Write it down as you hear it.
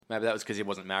Maybe that was because he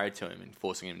wasn't married to him and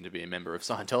forcing him to be a member of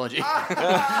Scientology.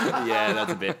 Yeah,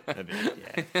 that's a bit.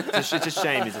 Yeah, it's a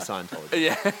shame he's a Scientologist.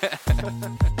 Yeah.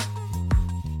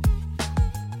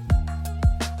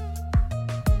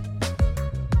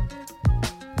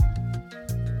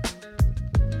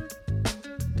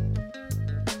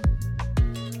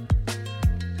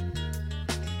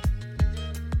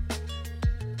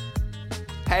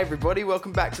 Hey everybody,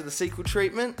 welcome back to the sequel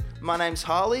treatment. My name's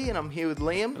Harley and I'm here with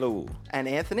Liam. Hello. And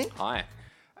Anthony. Hi.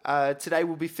 Today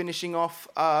we'll be finishing off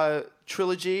our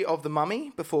trilogy of The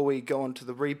Mummy before we go on to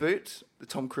the reboot, the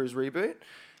Tom Cruise reboot.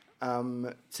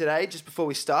 Today, just before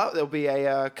we start, there'll be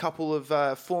a couple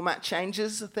of format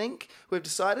changes, I think, we've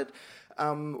decided.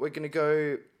 We're going to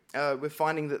go... we're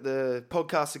finding that the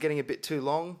podcasts are getting a bit too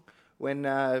long when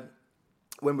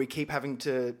we keep having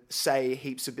to say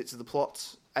heaps of bits of the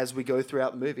plots as we go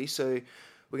throughout the movie. So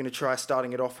we're going to try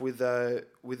starting it off with a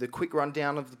quick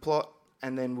rundown of the plot,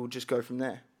 and then we'll just go from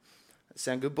there.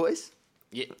 Sound good, boys?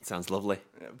 Yeah. Sounds lovely.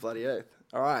 Yeah, bloody oath.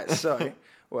 All right, so,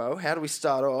 well, how do we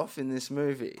start off in this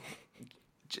movie?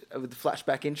 With the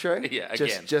flashback intro? Yeah,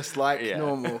 again. Just like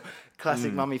normal,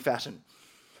 classic Mummy fashion.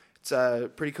 It's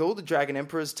pretty cool. The Dragon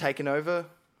Emperor's taken over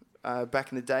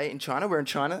back in the day in China. We're in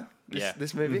China,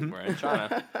 this movie. Mm-hmm. We're in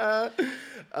China.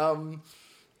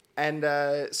 And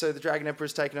so the Dragon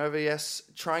Emperor's taken over, yes,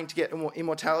 trying to get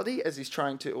immortality as he's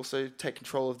trying to also take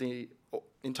control of the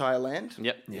entire land.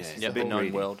 Yep. Yeah, Yeah, a bit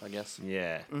known world, I guess.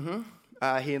 Yeah.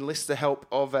 He enlists the help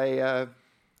of a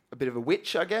bit of a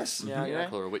witch, I guess. Yeah, you I know?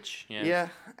 call her a witch. Yeah. Yeah,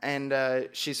 and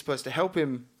she's supposed to help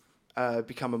him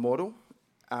become immortal.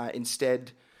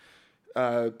 Instead,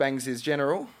 bangs his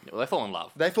general. Well, they fall in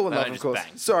love. They fall in love, don't of just course.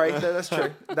 bang. Sorry, that's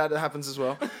true. That happens as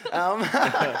well.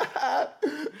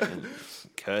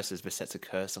 Curses besets a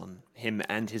curse on him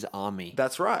and his army.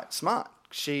 That's right. Smart.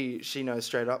 She knows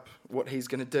straight up what he's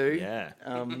going to do. Yeah.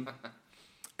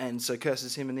 And so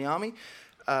curses him in the army.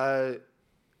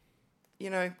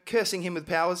 Cursing him with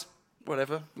powers,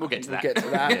 whatever. We'll get to that. We'll get to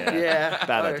that. Yeah.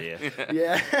 Bad Oh, idea.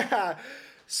 Yeah.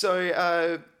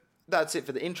 So that's it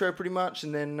for the intro pretty much.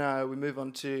 And then we move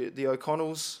on to the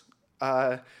O'Connells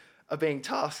are being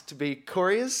tasked to be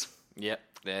couriers. Yep.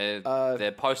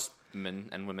 They're postmen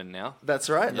and women now. That's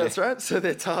right. That's right. So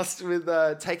they're tasked with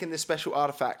taking this special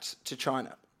artifact to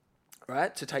China,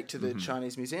 right, to take to the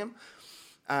Chinese museum.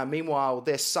 Meanwhile,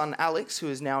 their son Alex, who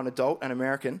is now an adult and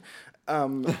American,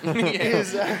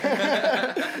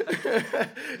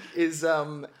 is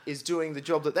doing the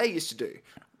job that they used to do,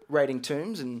 raiding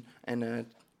tombs and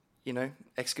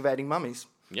excavating mummies.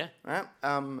 Yeah. Right.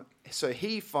 So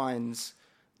he finds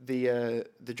the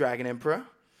Dragon Emperor.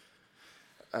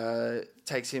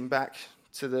 Takes him back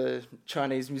to the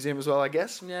Chinese museum as well, I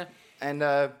guess. Yeah. And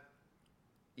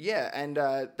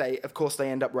they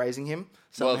end up raising him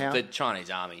somehow. Well, the Chinese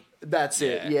army. That's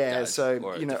it. Yeah. does, So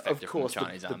or a of defector from course, the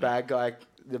Chinese the army. bad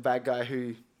guy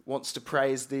who wants to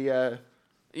praise the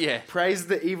Yeah.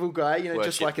 evil guy. Just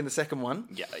Worship. like in the second one.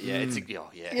 Yeah. Yeah.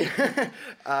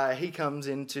 He comes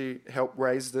in to help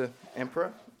raise the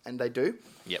emperor, and they do.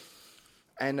 Yep.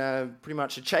 And pretty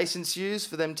much a chase ensues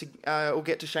for them to all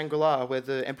get to Shangri-La, where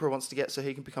the Emperor wants to get so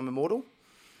he can become immortal.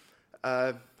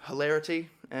 Hilarity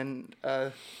and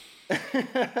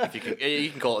If you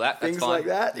can call it that. That's things fine. like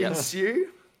that Yep. ensue.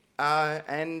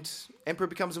 And Emperor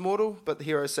becomes immortal, but the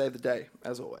heroes save the day,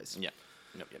 as always. Yep.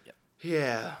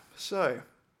 Yeah. So,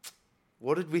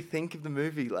 what did we think of the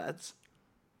movie, lads?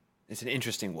 It's an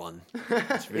interesting one.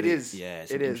 It is. Yeah,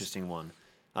 it's It an is. interesting one.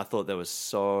 I thought there was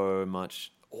so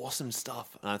much awesome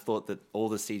stuff. And I thought that all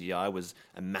the CGI was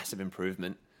a massive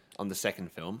improvement on the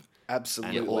second film.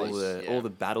 Absolutely. And was, all the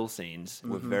battle scenes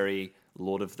were very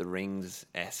Lord of the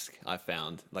Rings-esque, I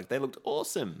found. Like, they looked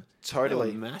awesome.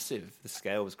 Totally. They were massive. The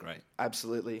scale was great.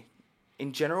 Absolutely.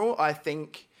 In general, I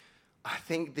think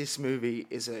this movie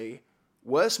is a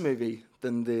worse movie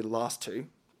than the last two.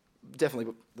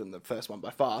 Definitely than the first one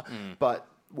by far. But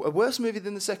a worse movie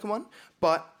than the second one.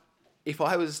 But if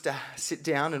I was to sit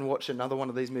down and watch another one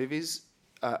of these movies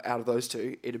out of those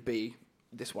two, it'd be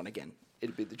this one again.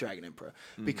 It'd be The Dragon Emperor.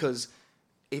 Because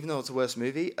even though it's a worse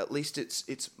movie, at least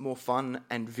it's more fun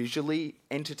and visually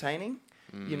entertaining.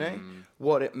 You know?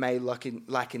 What it may lack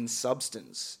in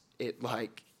substance, it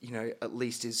at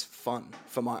least is fun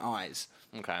for my eyes.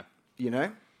 Okay. You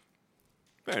know?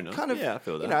 Fair enough. Kind of, yeah, I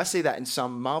feel that. I see that in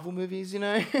some Marvel movies,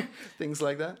 things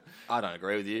like that. I don't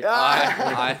agree with you.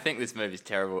 I think this movie's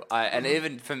terrible. And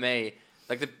even for me,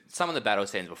 some of the battle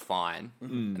scenes were fine.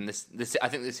 And this I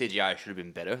think the CGI should have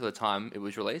been better for the time it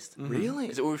was released. Really?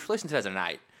 Because it was released in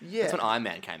 2008. Yeah. That's when Iron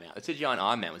Man came out. The CGI in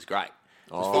Iron Man was great.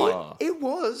 Oh, It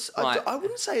was. Like- I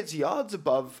wouldn't say it's yards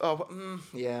above. Oh,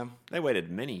 yeah. they waited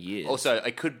many years. Also,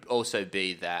 it could also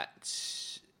be that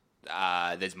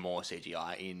there's more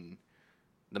CGI in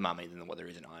the Mummy than what there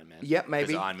is in Iron Man. Yep,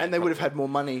 maybe. 'Cause Iron Man And they would have probably- had more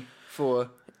money for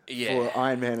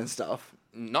Iron Man and stuff.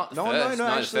 Not the No, first. no,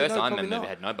 No, the actually, first no, Iron Man probably movie not.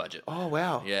 had no budget. Oh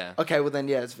wow. Yeah. Okay, well then,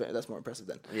 yeah, that's more impressive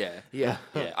then. Yeah. Yeah.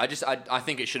 Yeah. I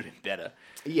think it should have been better.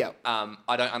 Yeah.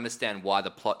 I don't understand why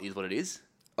the plot is what it is.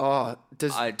 Oh, do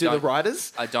the don't-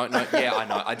 writers? I don't know. Yeah, I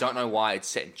know. I don't know why it's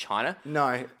set in China.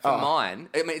 No. For mine,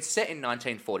 I mean, it's set in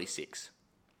 1946.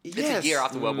 It's Yes. a year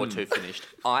after World War II finished.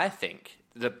 I think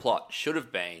the plot should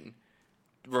have been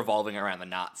revolving around the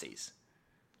Nazis.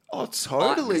 Oh,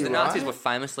 totally. Because the Nazis right? were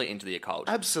famously into the occult.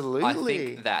 Absolutely. I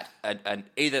think that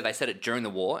either they said it during the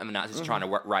war and the Nazis were trying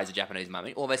to raise a Japanese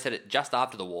mummy, or they said it just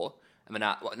after the war and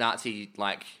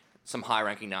the some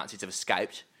high-ranking Nazis have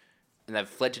escaped and they've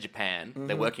fled to Japan.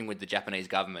 They're working with the Japanese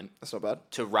government That's not bad.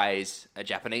 to raise a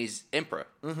Japanese emperor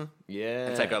yeah,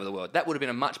 and take over the world. That would have been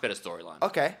a much better storyline.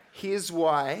 Okay, here's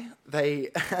why they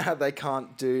they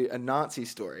can't do a Nazi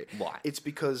story. Why? It's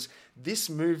because this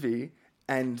movie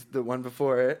and the one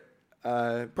before it,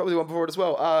 probably the one before it as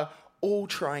well, are all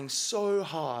trying so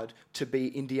hard to be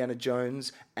Indiana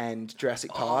Jones and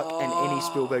Jurassic Park and any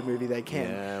Spielberg movie they can.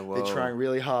 Yeah, They're whoa. trying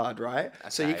really hard, right?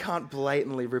 So you Okay. can't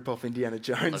blatantly rip off Indiana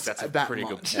Jones Look, that's a that pretty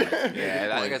much. good point. Yeah,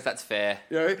 I guess that's fair.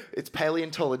 You know, it's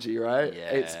paleontology, right?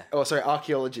 Yeah.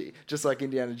 Archaeology, just like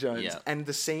Indiana Jones. Yeah. And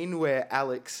the scene where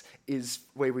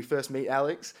where we first meet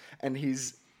Alex, and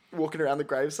he's walking around the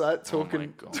gravesite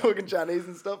talking Chinese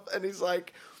and stuff, and he's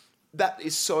like, that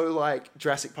is so like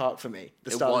Jurassic Park for me.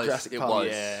 The start of Jurassic Park. was.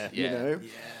 Yeah. You know? Yeah.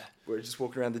 We're just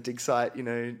walking around the dig site, you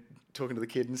know, talking to the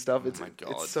kid and stuff. It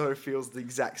so feels the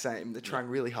exact same. They're trying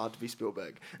really hard to be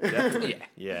Spielberg. definitely.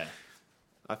 Yeah. Yeah.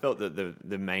 I felt that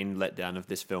the main letdown of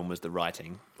this film was the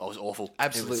writing. It was awful.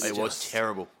 Absolutely It was just-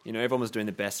 terrible. You know, everyone was doing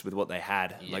the best with what they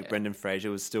had. Yeah. Like Brendan Fraser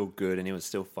was still good and he was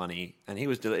still funny, and he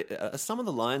was some of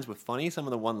the lines were funny, some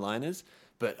of the one-liners,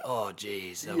 but oh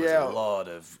geez, there was Yeah. a lot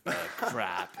of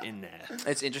crap in there.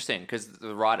 It's interesting because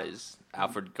the writers,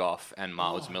 Alfred Goff and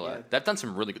Miles Miller, yeah. they've done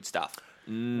some really good stuff.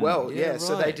 Well, yeah, yeah.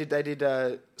 So they right.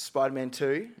 did Spider-Man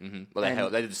 2. Well,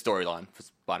 And- they did the storyline for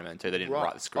Spider-Man 2. They didn't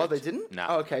write the script. Oh, they didn't? No.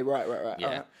 Oh, okay, right.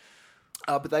 Yeah.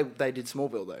 But they did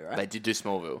Smallville though, right? They did do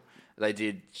Smallville. They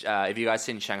did. Have you guys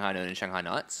seen Shanghai Noon and Shanghai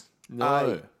Nights?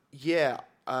 No. Yeah,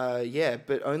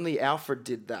 but only Alfred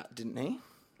did that, didn't he?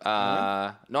 No,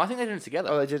 I think they did it together.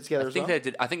 Oh, they did it together I as think well? they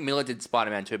did. I think Miller did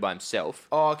Spider-Man 2 by himself.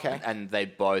 Oh, okay. And they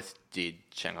both did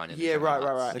Shanghai Noon. and Yeah, Shanghai right.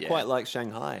 Nights. They're Yeah. quite like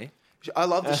Shanghai. I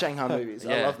love the Shanghai movies. I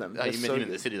Yeah. love them. Oh, They're you so meant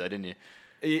the good. city though, didn't you?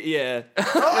 Yeah.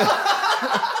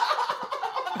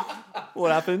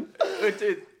 What happened?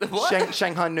 What?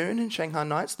 Shanghai Noon and Shanghai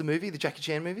Nights, the movie, the Jackie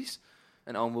Chan movies.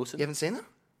 And Owen Wilson. You haven't seen them?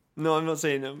 No, I'm not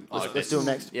seeing them. Let's do them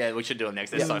next. Yeah, we should do them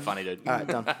next. They're so funny, dude. All right,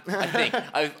 done. I think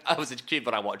I was a kid,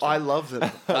 but I watched them. I love them.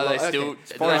 Are they Okay. still?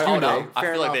 Fair do they hold enough. up? I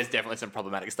Fair feel like enough. there's definitely some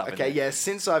problematic stuff in Okay, there. yeah.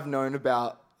 Since I've known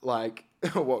about like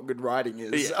what good writing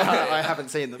is, Yeah. I haven't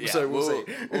seen them, Yeah, so we'll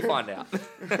see. We'll find out.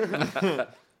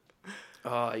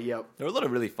 Oh, yep. There are a lot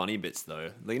of really funny bits though.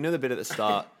 Like, you know the bit at the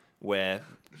start where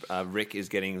Rick is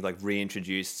getting like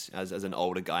reintroduced as an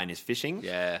older guy and is fishing.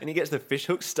 Yeah. And he gets the fish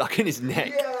hook stuck in his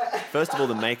neck. First of all,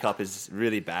 the makeup is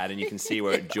really bad and you can see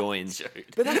where it joins. Dude.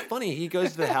 But that's funny. He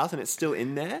goes to the house and it's still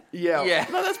in there. Yeah. Yeah.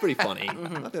 No, that's pretty funny. I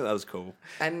think that was cool.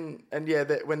 And yeah,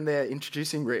 when they're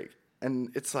introducing Rick, and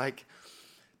it's like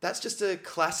that's just a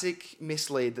classic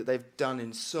mislead that they've done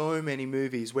in so many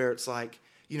movies, where it's like,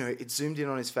 you know, it's zoomed in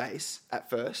on his face at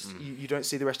first. You don't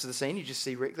see the rest of the scene. You just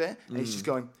see Rick there, and he's just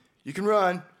going, "You can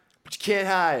run, but you can't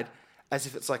hide," as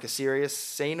if it's like a serious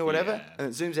scene or whatever. Yeah. And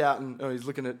it zooms out, and he's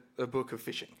looking at a book of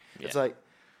fishing. It's like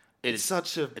it's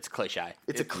such a It's cliche.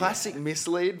 it's a classic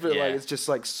mislead, but Yeah. like it's just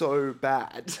like so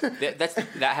bad.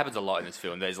 That happens a lot in this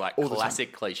film. There's like All the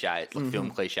classic cliches, like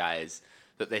film cliches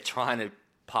that they're trying to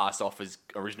pass off as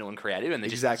original and creative, and they're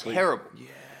Exactly. just terrible.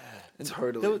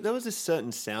 Totally. There was a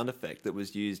certain sound effect that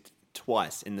was used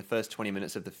twice in the first 20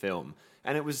 minutes of the film.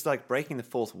 And it was like breaking the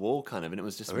fourth wall kind of, and it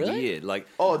was just Really? weird. Like,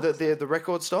 Oh, the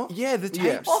record stop? yeah, the tape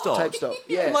Yeah. stop. Tape stop,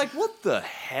 yeah. Like, what the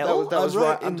hell? That was I wrote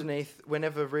right in- underneath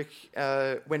whenever Rick,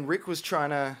 when Rick was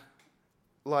trying to,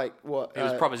 like, what? He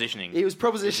was propositioning. He was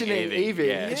propositioning Evie.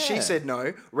 Yeah. And she said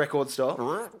no, record stop.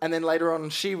 And then later on,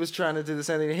 she was trying to do the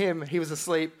same thing to him. He was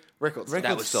asleep, record stop.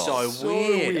 That was stop. so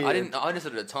weird. I weird. didn't notice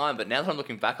it at the time, but now that I'm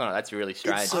looking back on it, that's really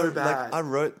strange. so bad. Like, I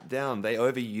wrote down they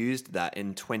overused that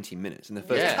in 20 minutes. In the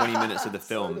first Yeah. 20 minutes of the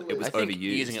film, it was I think overused.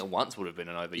 using it once would have been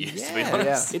an overuse, to be Yeah,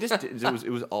 honest.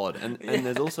 it was odd, and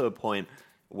there's also a point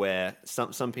where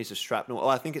some piece of shrapnel. Oh,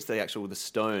 I think it's the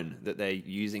stone that they're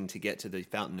using to get to the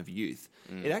Fountain of Youth.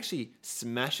 It actually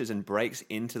smashes and breaks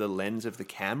into the lens of the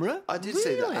camera. I did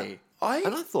see that. Really?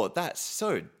 And I thought that's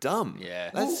so dumb.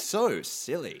 Yeah. That's so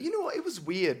silly. You know what? It was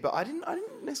weird, but I didn't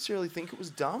necessarily think it was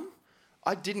dumb.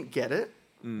 I didn't get it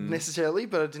necessarily,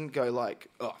 but I didn't go like,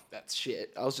 oh, that's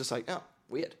shit. I was just like, oh,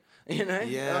 weird. You know?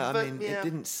 Yeah, But, I mean, it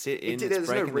didn't sit in. There's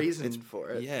no breaking reason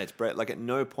for it. Yeah, it's like at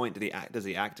no point does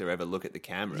the actor ever look at the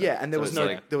camera. Yeah, and there So was it's no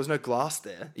like- there was no glass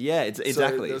there. Yeah, it's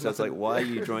exactly. there was So it's like, nothing- why are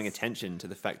you drawing attention to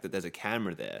the fact that there's a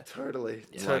camera there? Totally,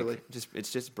 Like, totally. it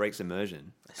just breaks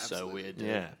immersion. So weird. Dude.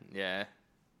 Yeah. Yeah.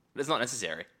 But it's not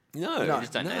necessary. No, No,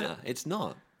 just don't need it. it's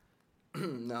not.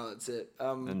 No, that's it.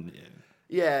 And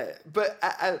Yeah, but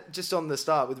just on the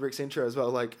start with Rick's intro as well,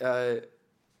 like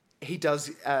he does.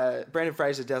 Brandon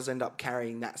Fraser does end up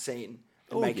carrying that scene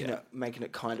and making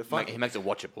it kind of funny. He makes it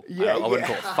watchable. Yeah, I wouldn't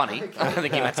yeah. call it funny. I don't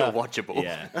think he makes it watchable.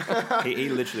 yeah, he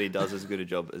literally does as good a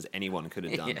job as anyone could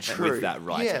have done Yeah. True. with that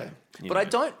writing. Yeah. you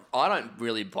But know. I don't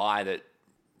really buy that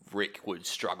Rick would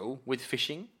struggle with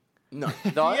fishing. No,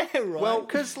 Though. Yeah, right. Well,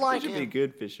 because like He should be a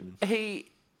good fisherman.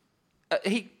 he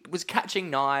was catching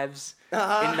knives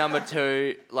in number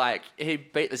 2. Like he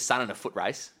beat the sun in a foot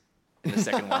race in the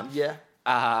second one. yeah,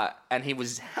 And he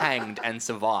was hanged and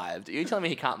survived. Are you telling me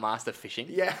he can't master fishing?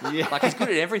 yeah, Like he's good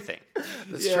at everything.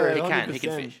 that's Yeah, true. He can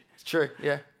 100%. fish. It's true.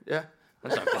 Yeah, yeah. I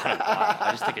just don't buy it.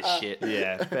 I just think it's shit.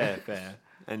 Yeah, fair.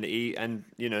 And and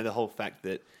you know the whole fact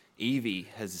that Evie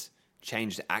has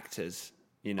changed actors.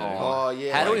 You know. Oh,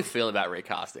 yeah. How do we feel about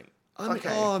recasting? I mean, Okay.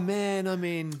 Oh man, I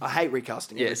mean, I hate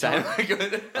recasting. Yeah, every same.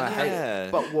 time. I hate Yeah.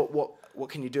 it. But what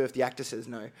can you do if the actor says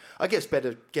no? I guess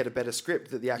better get a better script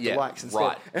that the actor likes instead.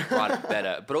 write it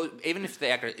better. But even if the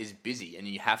actor is busy and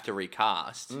you have to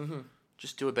recast,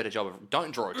 just do a better job of.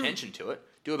 Don't draw attention to it.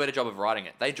 Do a better job of writing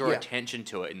it. They draw Yeah. attention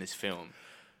to it in this film.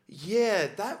 Yeah,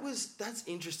 that's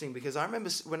interesting because I remember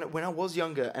when I was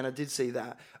younger and I did see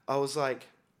that, I was like,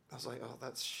 oh,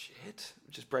 that's shit.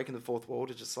 Just breaking the fourth wall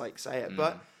to just like say it,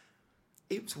 but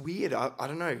it's weird. I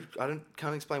don't know.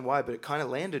 Can't explain why, but it kind of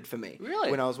landed for me.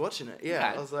 Really? When I was watching it, yeah,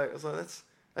 Okay. I was like,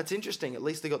 that's interesting. At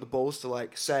least they got the balls to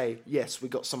like say, yes, we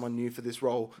got someone new for this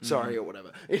role. Sorry or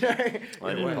whatever. You know,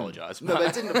 I didn't apologize. No,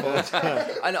 they didn't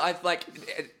apologize. I know.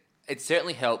 It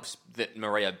certainly helps that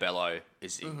Maria Bello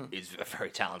is a very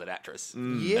talented actress.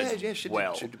 Yeah, she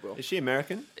well. did well. is she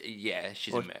American? Yeah,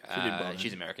 she's Or she did well,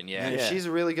 she's American. Yeah, And if Yeah. she's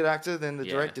a really good actor, then the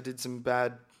Yeah. director did some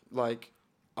bad like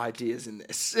ideas in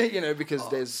this, you know, because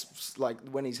there's like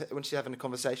when she's having a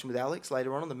conversation with Alex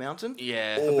later on the mountain.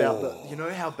 yeah. About the, you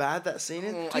know how bad that scene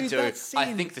is. I Dude, do. that I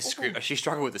scene- think the script. She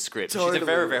struggled with the script. She's Totally. a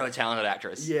very, very talented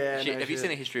actress. Yeah, no have you shit.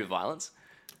 seen A History of Violence?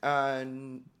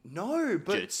 No,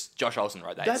 but Dude, it's Josh Olsen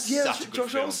wrote that. That's- It's yeah, such that's a good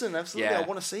Josh film. Olsen, absolutely. I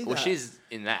wanna see Well, that. she's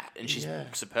in that, and she's Yeah.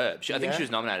 superb. I think Yeah? she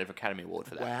was nominated for Academy Award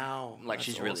for that. Wow, like that's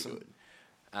she's really awesome.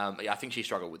 good. Yeah, I think she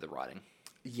struggled with the writing.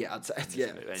 yeah, I'd say, yeah,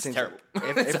 It's seems terrible.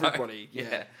 like everybody,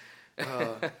 Yeah.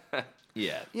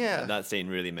 Yeah, That scene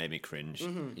really made me cringe.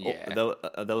 Yeah.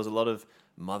 There was a lot of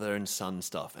mother and son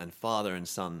stuff and father and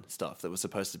son stuff that was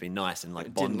supposed to be nice and like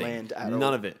It didn't bonding. land at none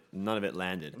all. of it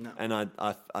landed. No. And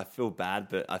I feel bad,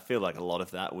 but I feel like a lot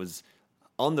of that was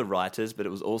on the writers, but it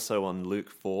was also on Luke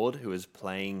Ford, who was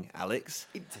playing Alex.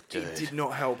 It did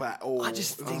not help at all. I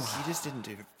just think he just didn't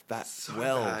do that So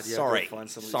well. bad. Yeah, Sorry, go find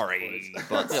some of these sorry, quotes.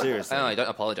 but seriously, No, don't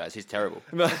apologize. He's terrible.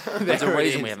 There There's a it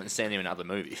reason is. we haven't seen him in other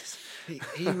movies.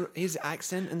 His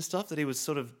accent and stuff that he was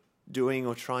sort of doing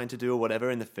or trying to do or whatever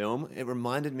in the film, it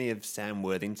reminded me of Sam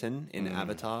Worthington in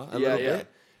Avatar a little yeah. bit,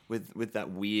 with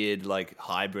that weird like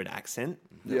hybrid accent.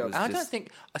 that Yeah. was I don't just-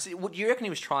 think. Do you reckon he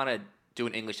was trying to do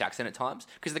an English accent at times?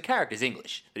 Because the character's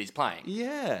English that he's playing.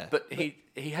 Yeah, But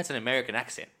he has an American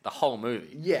accent the whole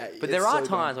movie. Yeah, But there it's are so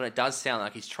times when it does sound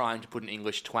like he's trying to put an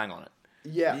English twang on it.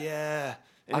 Yeah, yeah.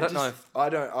 And I it don't know just- if.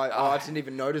 I didn't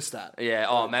even notice that. Yeah.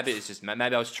 Oh, maybe it's just. Maybe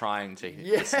I was trying to.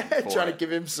 Yeah, listen for trying to it.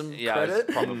 give him some Yeah, credit.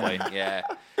 probably. Yeah.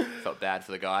 Felt bad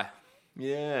for the guy.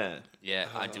 Yeah, Yeah.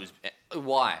 It was.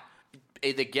 Why?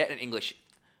 Either get an English.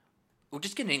 Or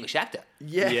just get an English actor.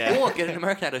 Yeah, Yeah. Or get an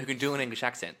American actor who can do an English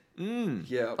accent.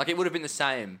 yeah, Like it would have been the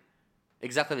same,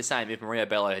 exactly the same if Maria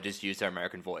Bello had just used her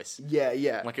American voice.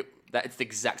 yeah. Like it's the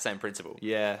exact same principle.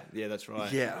 yeah, that's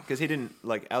right. Yeah. because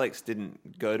Alex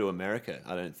didn't go to America.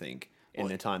 I don't think in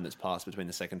the time that's passed between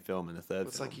the second film and the third.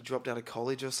 It's film. like he dropped out of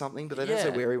college or something, but they don't say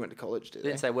Yeah. where he went to college, do They they?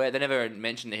 didn't say where. They never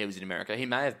mentioned that he was in America. He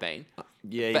may have been,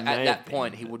 yeah, he but may at have that been,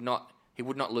 point, but- he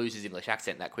would not lose his English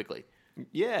accent that quickly.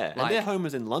 Yeah, Like- and their home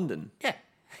was in London. Yeah.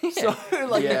 So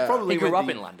like Yeah. he probably He grew went up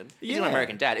the- in London. He's an Yeah.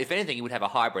 American dad. If anything, he would have a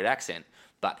hybrid accent,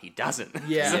 but he doesn't.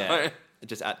 Yeah. So- Yeah.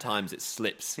 just at times it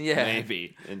slips. Yeah.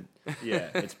 Maybe. And yeah,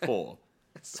 it's poor.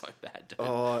 It's so bad. Dude.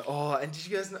 And did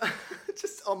you guys know,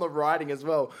 just on the writing as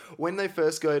well, when they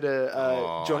first go to I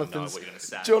know Jonathan's what you're gonna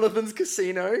say. Jonathan's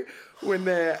casino, when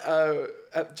they're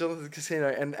at Jonathan's casino,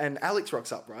 and Alex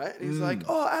rocks up, right? And he's like,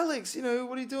 "Oh, Alex, what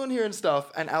are you doing here and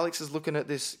stuff?" And Alex is looking at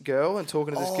this girl and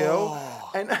talking to this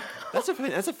girl, and That's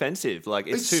offensive. Like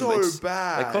it's too so much.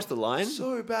 bad. They cross the line.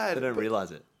 So bad. They don't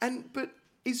realize it. But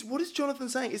what is Jonathan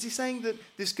saying? Is he saying that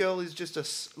this girl is just a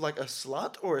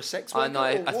slut or a sex worker? I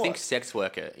know. I think sex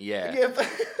worker. Yeah. Yeah, but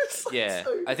it's like Yeah,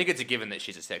 so- I think it's a given that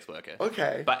she's a sex worker.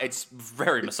 Okay. But it's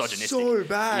very misogynistic. so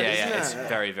bad, Yeah, isn't yeah, it? it's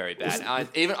very, very bad. I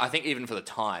think even for the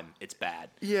time, it's bad.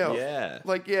 Yeah. Yeah.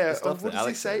 Like, The stuff what that does he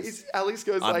Alex say? says. Alex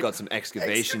goes I've like... got some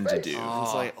excavation to do. excavation.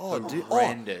 It's like, dude,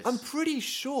 horrendous. I'm pretty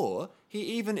sure he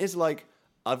even is like,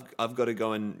 I've got to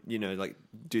go and like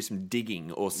do some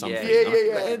digging or something.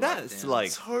 Yeah. That's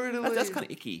like Totally. That's kind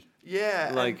of icky.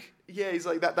 Yeah. Like- he's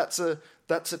like, that's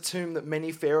a tomb that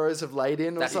many pharaohs have laid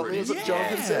in or That's something. really- Is what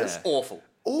Jonathan Yeah. says. Awful.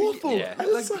 Awful. Yeah.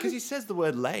 It's like- Because he says the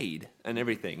word laid and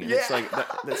everything, and Yeah. it's like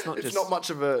that's not it's just not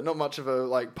much of a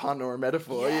like pun or a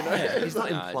metaphor, Yeah, he's not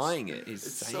No, implying it. He's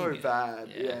It's saying so it. bad.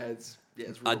 Yeah. Yeah,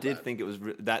 it's real I did bad. think it was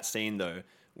that scene though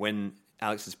when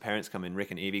Alex's parents come in,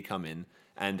 Rick and Evie come in,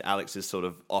 and Alex is sort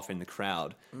of off in the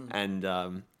crowd, and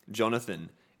Jonathan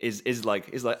is like,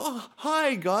 oh,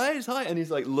 hi guys, hi, and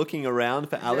he's like looking around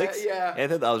for Alex. yeah. I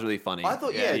thought that was really funny. I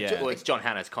thought, Well, it's John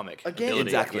Hannah's comic Again, ability.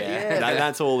 exactly. Yeah.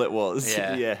 That's all it was.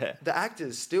 Yeah. Yeah. The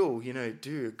actors still,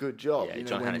 do a good job. Yeah,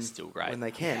 John Hannah's still great when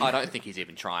they can. I don't think he's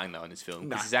even trying though in this film Nah.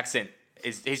 because his accent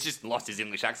he's just lost his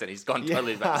English accent. He's gone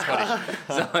totally back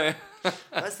to Scottish. So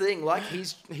That's the thing. Like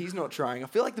he's not trying. I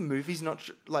feel like the movie's not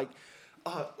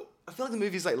I feel like the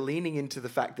movie's like leaning into the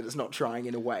fact that it's not trying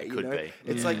in a way. Could be.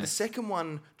 It's like the second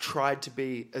one tried to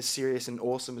be as serious and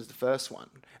awesome as the first one,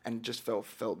 and just fell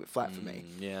a bit flat for me.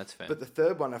 yeah, that's fair. But the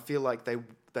third one, I feel like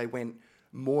they went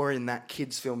more in that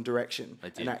kids film direction They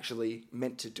did. and actually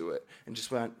meant to do it, and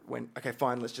just went okay,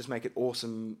 fine, let's just make it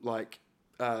awesome, like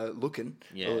looking.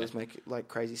 Yeah. Or let's make it like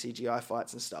crazy CGI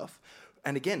fights and stuff.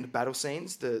 And again, the battle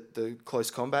scenes, the close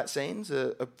combat scenes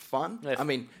are fun. Yeah. I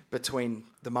mean, between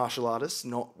the martial artists,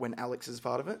 not when Alex is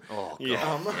part of it. oh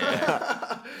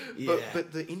god, Yeah.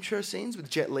 But the intro scenes with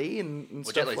Jet Li and well,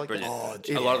 stuff Jet Li's like brilliant.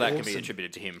 that. A lot of that can be awesome.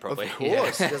 attributed to him, probably. Of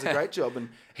course, he does a great job, and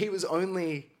he was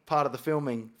only part of the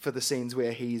filming for the scenes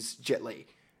where he's Jet Li.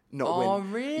 Not Oh,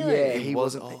 when, really? Yeah, He he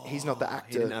was- wasn't. He's not the He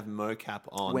actor didn't have mocap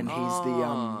on. when he's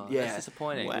the yeah. That's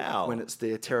disappointing. Wow. When it's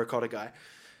the terracotta guy.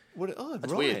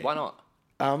 That's Weird. Why not?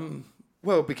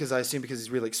 Well, because I assume because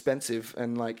he's really expensive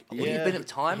and like Would he have been at the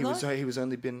time, he was though? he was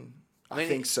only been. I mean,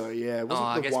 think so. Yeah, I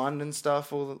wasn't the guess- one and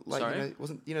stuff or like Sorry?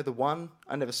 wasn't the one?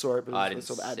 I never saw it, but I I didn't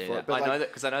saw the ad see for that. it. But I like, know that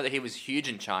because I know that he was huge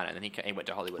in China, and then he went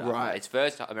to Hollywood. After Right. that. His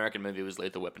first American movie was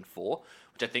Lethal Weapon 4,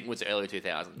 which I think was early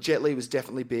 2000s. Jet Li was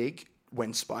definitely big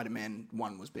when Spider-Man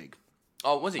 1 was big.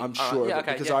 Oh, was he? I'm Oh, sure yeah, of it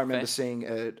okay, because yeah, I remember fair. seeing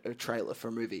a trailer for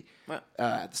a movie Right.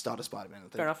 at the start of Spider-Man. I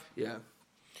think. Fair enough. Yeah.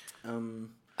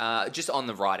 Just on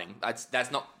the writing,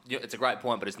 that's not. It's a great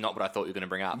point, but it's not what I thought you were going to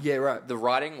bring up. Yeah, right. The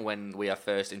writing when we are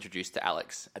first introduced to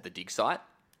Alex at the dig site,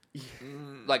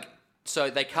 like, so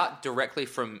they cut directly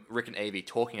from Rick and Evie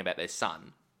talking about their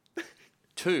son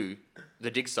to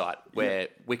the dig site where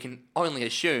we can only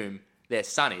assume their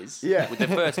son is. Yeah. With the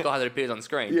first guy that appears on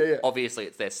screen, Yeah. obviously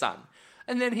it's their son,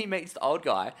 and then he meets the old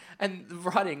guy, and the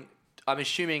writing, I'm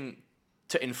assuming,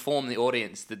 to inform the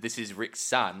audience that this is Rick's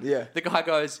son. Yeah. The guy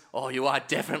goes, "Oh, you are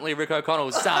definitely Rick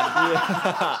O'Connell's son."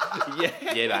 Yeah.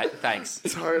 Yeah, mate. Thanks.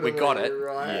 Totally We got it.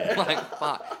 right. Like,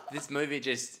 fuck. This movie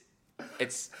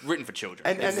it's written for children.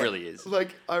 And it really is.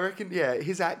 Like I reckon, yeah,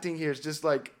 his acting here is just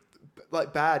like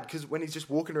bad because when he's just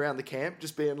walking around the camp,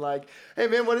 just being like, "Hey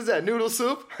man, what is that? Noodle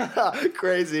soup?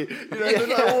 Crazy!" And then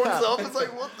like walks off. It's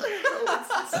like, what the hell?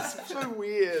 It's just so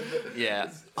weird. Yeah.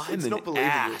 I'm It's an not believable.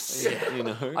 ass. You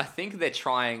know. I think they're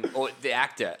trying, or the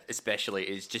actor especially,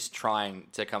 is just trying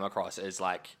to come across as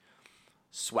like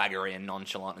swaggery and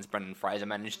nonchalant as Brendan Fraser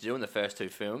managed to do in the first two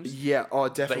films. Yeah. Oh,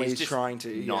 But definitely. he's He's just trying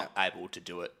to. not able to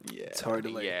do it. Yeah.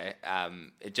 Totally. Yeah.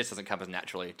 It just doesn't come as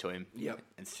naturally to him. Yep.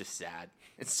 It's just sad.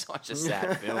 It's such a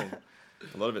sad film.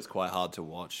 A lot of it's quite hard to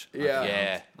watch. I Yeah. found,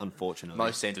 Yeah. Unfortunately.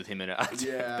 Most scenes with him in it are just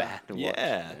Yeah. bad to watch.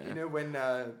 Yeah. You know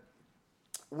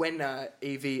when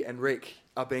Evie and Rick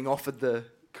are being offered the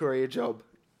courier job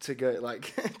to go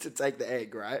like to take the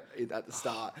egg right at the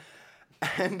start,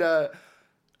 and as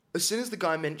soon as the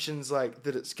guy mentions like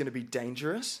that it's going to be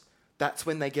dangerous, that's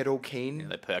when they get all keen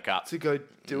They perk up. to go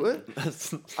do it.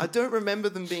 I don't remember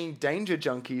them being danger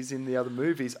junkies in the other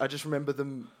movies. I just remember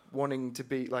them wanting to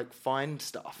be like find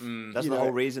stuff. That's you the know?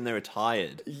 whole reason they're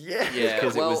retired. Yeah. Yeah,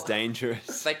 Because well, it was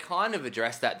dangerous. They kind of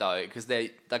address that though, because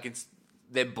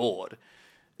they're bored.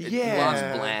 Yeah.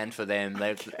 Life's bland for them.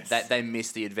 They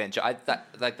miss the adventure. I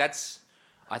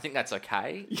think that's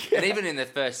okay. Yeah. And even in the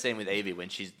first scene with Evie, when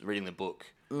she's reading the book,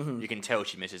 you can tell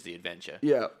she misses the adventure.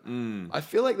 Yeah, I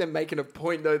feel like they're making a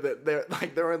point though that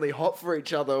they're only hot for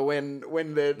each other when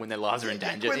their lives are in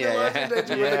danger. When their lives are in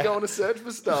danger, when they're going to search for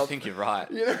I stuff. think you're right.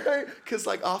 You know, because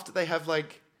like after they have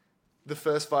like the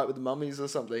first fight with the mummies or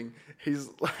something, he's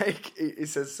like he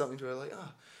says something to her like,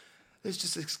 "Oh, there's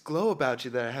just this glow about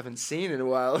you that I haven't seen in a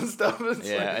while," and stuff. And it's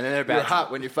Yeah, like, and then they're about you're to-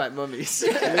 hot when you fight mummies.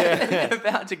 They're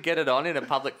about to get it on in a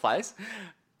public place.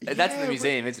 That's Yeah, in the but-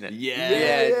 museum, isn't it? Yeah. Yeah,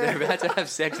 Yeah. they're about to have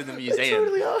sex in the They museum.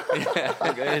 totally are.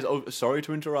 Okay, oh, sorry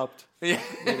to interrupt. Yeah.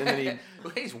 And then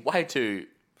he, He's way too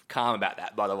calm about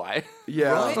that, by the way.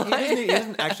 Yeah. Right? He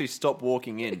doesn't actually stop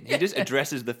walking in. He just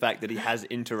addresses the fact that he has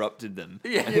interrupted them.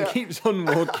 Yeah. And Yeah. he keeps on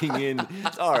walking in.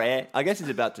 Sorry. I guess he's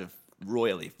about to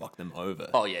royally fuck them over.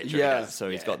 Oh yeah, true. Yeah. So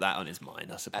he's got that on his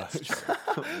mind, I suppose. That's true.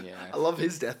 I Yeah. love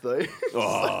his death though.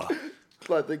 Oh.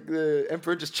 Like the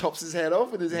emperor just chops his head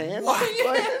off with his hand. Yeah, Like,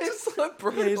 it's so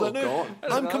brutal. Yeah, he's like, no, gone.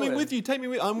 I'm coming with you. Take me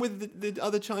with. I'm with the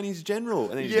other Chinese general.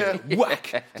 And then he Yeah. just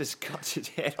whack, just cuts his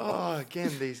head off. oh,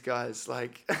 again, these guys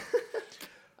like.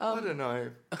 I don't know.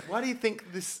 Why do you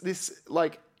think this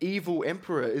like evil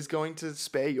emperor is going to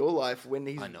spare your life when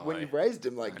I know. you raised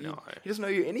him? Like I know. he doesn't know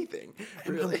you anything.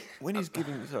 Really. When he's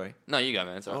giving, sorry, No, you go,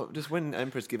 man. Sorry. oh, just when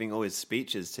Emperor's giving all his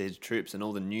speeches to his troops and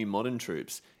all the new modern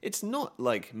troops, it's not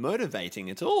like motivating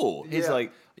at all. He's Yeah.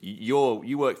 like,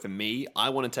 you work for me. I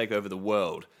want to take over the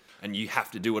world. And you have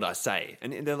to do what I say.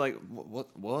 And they're like,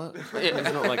 what?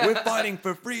 It's not like, we're fighting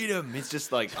for freedom. It's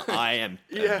just like, I am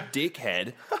Yeah. a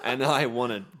dickhead and I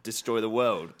want to destroy the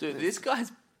world. Dude, this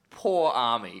guy's poor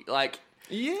army. Like,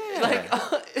 Yeah.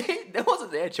 it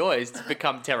wasn't their choice to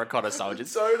become terracotta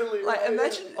soldiers. Totally. Like, right,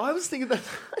 imagine. yeah. I was thinking that.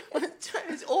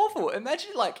 It's awful.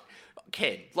 Imagine, like,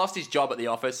 Ken lost his job at the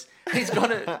office. He's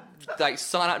gonna like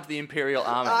sign up to the Imperial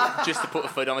Army just to put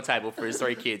food on the table for his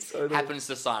 3 kids. Happens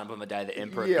to sign up on the day the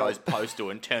Emperor Yeah. goes postal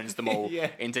and turns them all Yeah.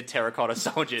 into terracotta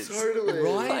soldiers. Totally.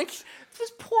 Right? Like,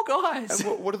 these poor guys.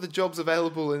 And what are the jobs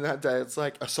available in that day? It's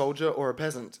like a soldier or a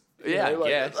peasant. You Yeah, know, like-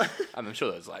 yeah. I'm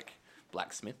sure there's like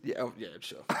blacksmith. Yeah, oh, yeah,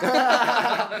 sure.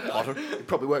 Potter.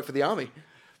 Probably work for the army.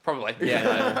 Probably.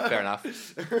 Yeah, no, fair enough.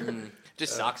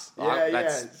 Just sucks. Yeah,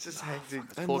 That's It's just hectic.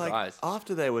 And poor like, guys.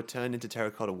 after they were turned into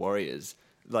terracotta warriors,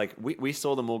 like we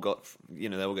saw them all they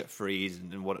all get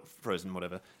frozen,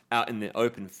 whatever, out in the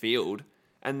open field.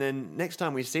 And then next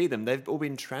time we see them, they've all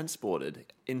been transported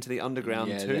into the underground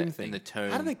Yeah, tomb they're in thing. the tomb.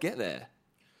 How did they get there?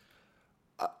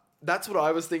 That's what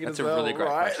I was thinking That's as a well, really great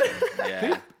right? question.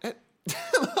 Yeah,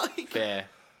 Like, fair.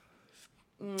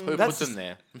 Who that's puts them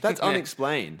there? That's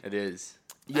unexplained. It is.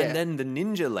 Yeah. And then the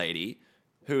ninja lady,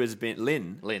 who has been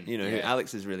Lynn, Lynn, who yeah.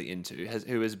 Alex is really into,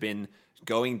 who has been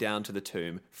going down to the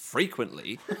tomb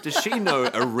frequently. Does she know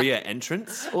a rear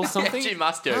entrance or something? she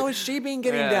must do. How has she been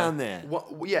getting Yeah. down there?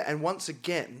 Yeah, and once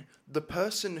again, the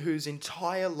person whose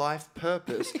entire life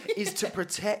purpose is to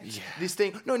protect this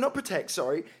thing. No, not protect.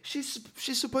 Sorry, she's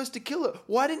supposed to kill it.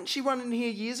 Why didn't she run in here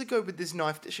years ago with this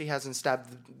knife that she has and stab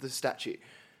the statue?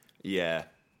 Yeah,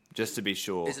 just to be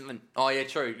sure. Isn't the, oh yeah,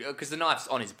 true. Because the knife's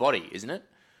on his body, isn't it?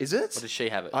 Is it? Or does she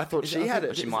have it? I thought she had Or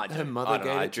it. she might. her do. mother I don't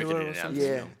know. gave I it to drifted her in or and out. something?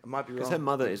 Yeah, I might be Because wrong. her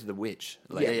mother is the witch.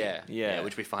 Yeah, lady. yeah,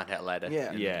 which we find out later.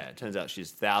 Yeah. Yeah, it turns out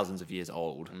she's thousands of years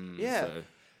old. Yeah. So,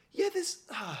 Yeah,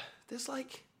 there's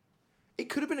like, it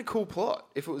could have been a cool plot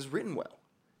if it was written well.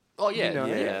 Oh yeah, You know,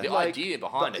 yeah. The like, idea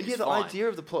behind it. Yeah, is the fine. idea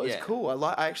of the plot Yeah. is cool.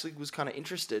 I actually was kind of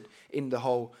interested in the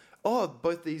whole. Oh,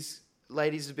 both these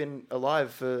ladies have been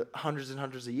alive for hundreds and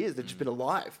hundreds of years. They've just been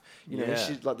alive. You know, Yeah.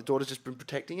 she's like the daughter's just been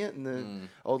protecting it, and the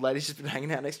old lady's just been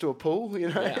hanging out next to a pool. You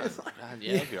know, Yeah, It's like,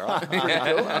 yeah, you're right. cool.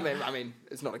 I mean,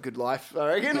 it's not a good life, I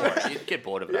reckon. You'd get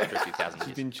bored of it after a few thousand she's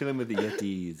years. been chilling with the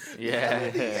Yetis. Yeah.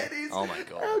 It is. Oh my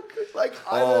god. How good- Like,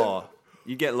 Oh,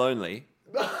 you get lonely.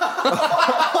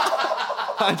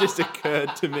 That just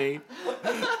occurred to me.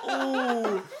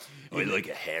 Ooh. I like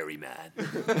a hairy man.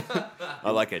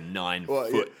 I like a 9 Well,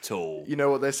 foot tall. you know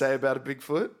what they say about a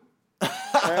Bigfoot?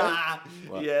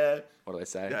 Yeah. What do they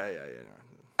say?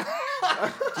 Yeah.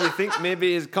 Do you think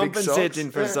maybe he's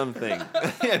compensating for socks? something?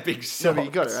 Yeah, big No, socks. but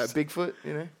you got it right. Bigfoot,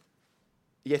 you know,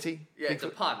 Yeti. Yeah, it's a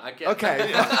pun. I get.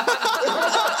 Okay.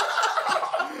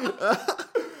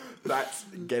 That's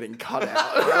getting cut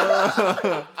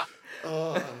out.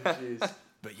 Oh, jeez.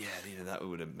 But yeah, that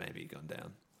would have maybe gone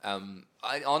down.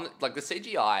 On like the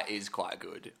CGI is quite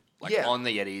good. Like Yeah. on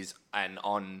the Yetis and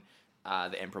on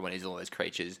the Emperor when he's all those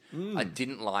creatures. I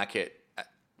didn't like it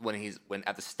when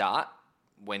at the start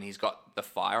when he's got the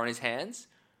fire on his hands.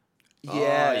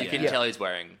 Yeah, You can tell he's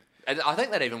wearing. And I think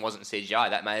that even wasn't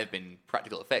CGI. That may have been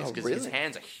practical effects because his really?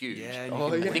 hands are huge. Yeah, and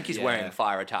Oh, you can- I think he's wearing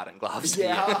fire retardant gloves.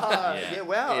 Yeah.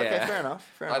 Wow. Okay. Yeah. Fair enough.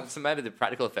 Fair enough. So maybe the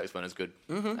practical effects weren't as good.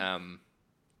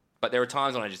 But there were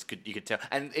times when you could tell,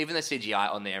 and even the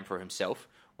CGI on the Emperor himself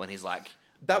when he's like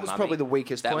That a was mummy, probably the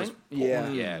weakest that point. was poor.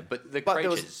 Yeah. But the But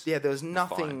creatures. there was fine.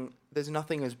 nothing. There's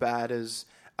nothing as bad as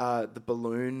the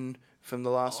balloon from the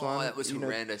last one. that was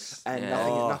horrendous. And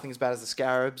Yeah. nothing as bad as the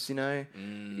scarabs. You know.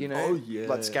 Oh, yeah,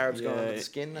 Like scarabs going yeah. under the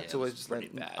skin. That's it always was just pretty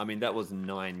like bad. I mean, that was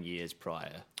 9 years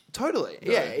prior. totally.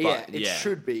 Yeah. but, It yeah.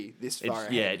 should be this far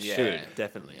ahead. It Yeah. should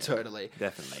definitely. Totally.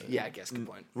 Definitely. Yeah. I guess good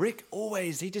point. Rick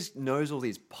he just knows all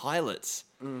these pilots.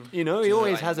 You know, he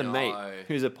always I has a know. mate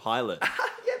who's a pilot.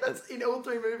 Yeah, that's in all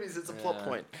three movies. It's a plot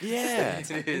point. Yeah.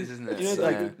 It is, isn't it? You know, Yeah.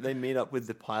 like they meet up with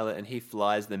the pilot and he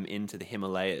flies them into the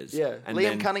Himalayas. Yeah, And Liam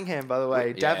then- Cunningham, by the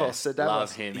way, Davos. Sir Davos.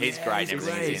 Love him. He's Yeah, great. he's in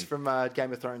everything great. He's in. from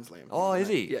Game of Thrones, Liam. Oh, is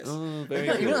he? Yes. Oh, very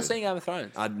You've good. not seen Game of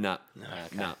Thrones? No.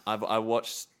 I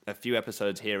watched a few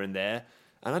episodes here and there,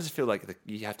 and I just feel like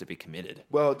you have to be committed.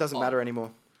 Well, it doesn't matter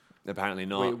anymore. Apparently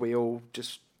not. We all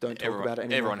just don't talk about it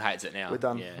anymore. Everyone hates it now. We're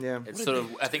done. Yeah. It's sort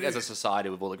of. I think as a society,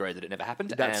 we've all agreed that it never happened,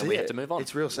 That's and we it. have to move on.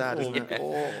 It's real sad, isn't it? Yeah.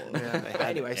 Oh, yeah. had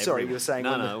Anyway, sorry, you everyone. were saying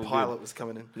No, when no, the all pilot good. was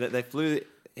coming in.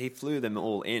 He flew them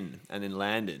all in and then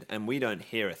landed, and we don't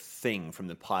hear a thing from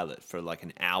the pilot for like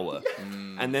an hour.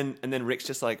 And then Rick's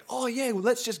just like, "Oh yeah, well,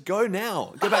 let's just go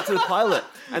now. Go back to the pilot."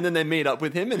 And then they meet up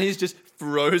with him, and he's just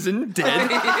frozen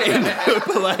dead in the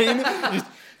plane. Just,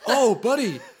 "Oh,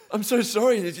 buddy, I'm so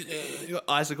sorry."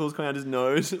 Icicles coming out his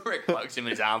nose. Rick pokes him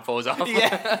and his arm falls off.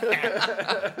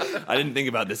 I didn't think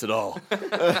about this at all.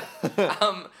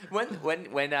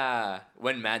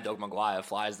 When Mad Dog Maguire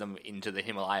flies them into the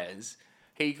Himalayas,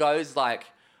 he goes like,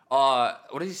 "Oh,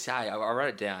 what does he say?" I wrote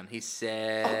it down. He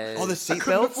says, Oh, the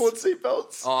Couldn't afford seatbelts.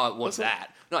 seatbelts. "Oh, what's that?"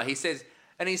 No, he says,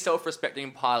 "Any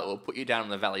self-respecting pilot will put you down on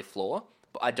the valley floor,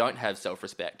 but I don't have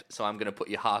self-respect, so I'm going to put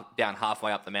you down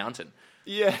halfway up the mountain."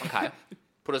 Yeah. Okay.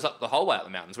 Put us up the whole way up the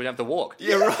mountain so we don't have to walk.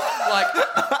 Yeah, right.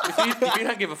 Like, if you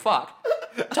don't give a fuck,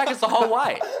 take us the whole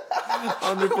way.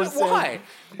 100%. Why?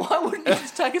 Why wouldn't you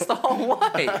just take us the whole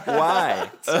way? Why?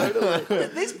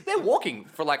 They're walking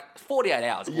for like 48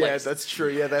 hours. At Yeah, least. that's true.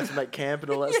 Yeah, they have to make camp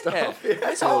and all that Yeah.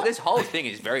 stuff. This whole thing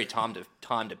is very time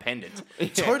dependent.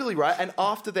 Totally right. And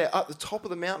after they're at the top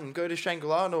of the mountain, go to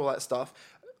Shangri-La and all that stuff,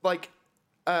 like,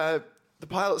 the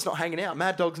pilot's not hanging out.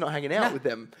 Mad Dog's not hanging out with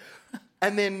them.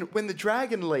 And then when the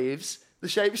dragon leaves, the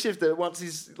shapeshifter, once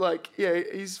he's like,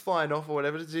 he's flying off or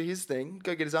whatever to do his thing,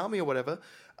 go get his army or whatever,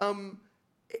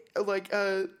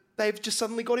 they've just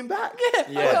suddenly got him back.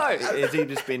 Yeah. Has he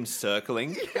just been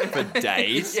circling for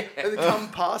days? And they come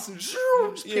past and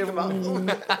just pick him up.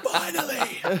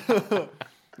 Finally.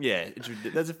 Yeah,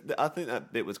 I think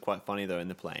that bit was quite funny though in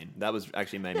the plane. That was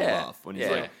actually made me Yeah. laugh when he's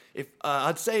Yeah. like, "If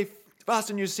I'd say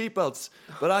fasten your seatbelts,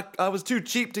 but I was too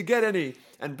cheap to get any."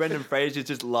 And Brendan Fraser's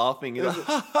just laughing. He's like,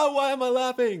 "Ha ha! Why am I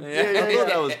laughing?" Yeah. I thought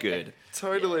that was good.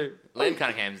 Totally. Liam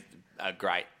Cunningham's a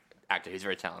great actor. He's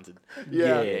very talented.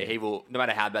 Yeah. He will, no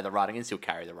matter how bad the writing is, he'll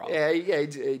carry the role. Yeah,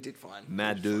 he did fine.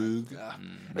 Mad Dog.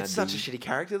 It's such a shitty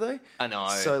character though. I know.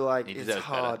 So like, He it's deserves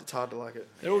hard. better. It's hard to like it.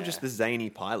 They're all just the zany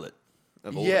pilot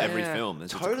of all, Yeah. every Yeah. film.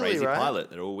 There's just Totally, a crazy right? pilot.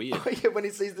 They're all weird. Yeah, when he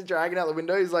sees the dragon out the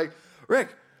window, he's like,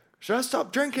 "Rick, should I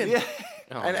stop drinking?" Yeah.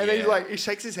 And then he's yeah. like, he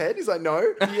shakes his head. He's like,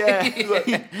 "No." Yeah. He's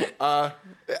like,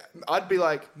 I'd be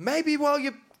like, "Maybe while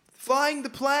you're flying the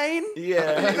plane."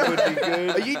 Yeah, it would be good.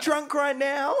 Are you drunk right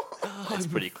now? It's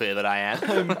pretty clear that I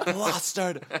am.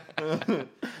 Bastard.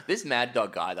 This Mad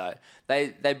Dog guy, though,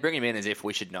 they bring him in as if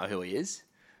we should know who he is.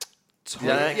 They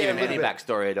don't give him a any little bit.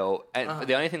 backstory at all. And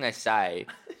the only thing they say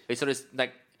is sort of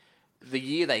like the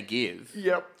year they give,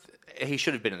 Yep. he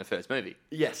should have been in the first movie.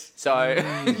 Yes. So,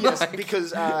 Yes,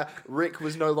 because Rick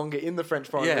was no longer in the French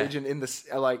Foreign Yeah. Legion in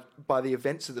the by the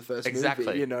events of the first Exactly.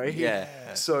 movie. You know.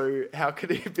 Yeah. So how could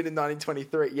he have been in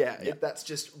 1923? Yeah. That's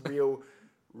just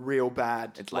real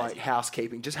bad. It's like lazy.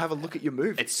 housekeeping. Just have a look at your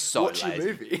movie. It's so Watch lazy. your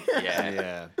movie.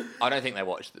 yeah. I don't think they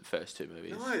watched the first two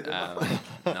movies.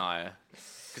 No.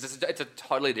 Because it's a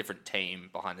totally different team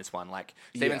behind this one. Like,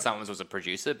 Stephen Summers was a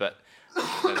producer, but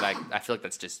like, I feel like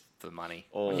that's just for the money.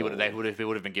 He would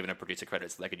have been given a producer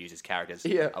credit so they could use his characters,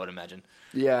 Yeah. I would imagine.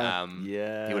 Yeah.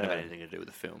 Yeah. He wouldn't have had anything to do with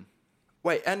the film.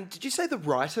 Wait, and did you say the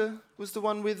writer was the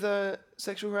one with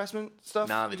sexual harassment stuff?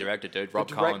 No, the director, dude. Rob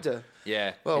director. Cohen.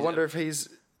 Yeah. Well, I He's- wonder if he's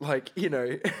like,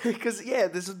 because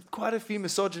there's quite a few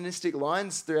misogynistic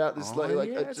lines throughout this. Oh,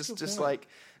 yeah, that's a just good just point. like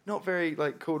not very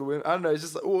like cool to women. I don't know. It's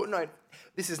just like, oh no,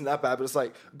 this isn't that bad, but it's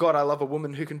like, God, I love a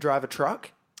woman who can drive a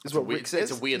truck. Is what Rick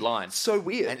says. It's a weird line. So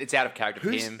weird. And it's out of character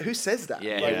for him. Who says that?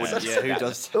 Yeah, like, he wouldn't such- say who that.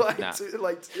 does? Like, Nah.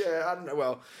 yeah, I don't know.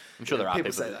 Well, I'm sure there are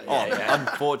people say that. Oh, Yeah.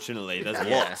 unfortunately, there's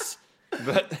Yeah. lots.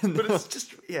 But But it's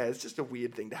just a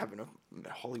weird thing to have in a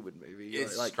Hollywood movie.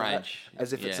 It's like strange.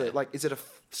 As if it's Yeah. is it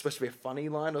supposed to be a funny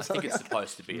line or I something? think it's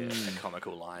supposed to be a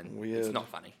comical line. Weird. It's not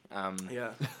funny.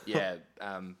 Yeah. Yeah,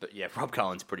 but yeah, Rob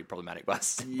Cohen's pretty problematic by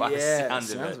the Yeah, sound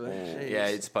sounds of of it. it. Yeah,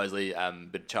 Jeez. it's supposedly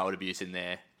bit child abuse in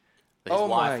there. His Oh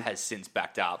wife my- has since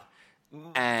backed up,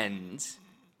 and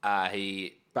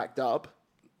he Backed up.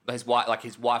 his wife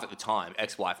at the time,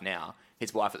 ex-wife now,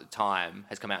 his wife at the time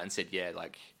has come out and said, yeah,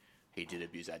 like he did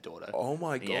abuse our daughter. Oh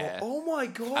my god. Yeah. Oh my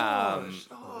gosh.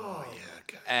 Oh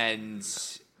And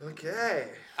okay.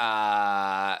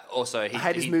 also he I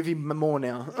hate his movie more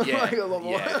now. Yeah, Like, a lot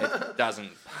more. yeah, it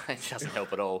doesn't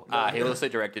help at all. He also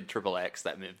directed Triple X,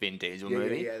 that Vin Diesel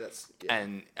movie. Yeah, that's yeah.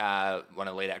 And one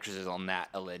of the lead actresses on that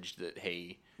alleged that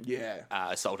he Yeah.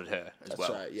 assaulted her as That's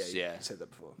well. right. Yeah, So, you said that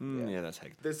before. yeah, that's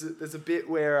heck. There's a bit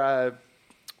where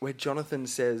Jonathan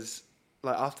says,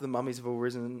 like, after the mummies have all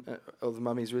risen, or the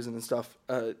mummy's risen and stuff,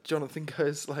 Jonathan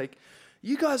goes like,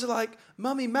 "You guys are like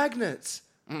mummy magnets,"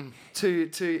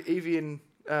 to Evie and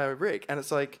Rick, and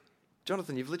it's like,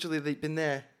 Jonathan, you've literally been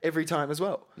there every time as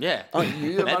well. Yeah. Aren't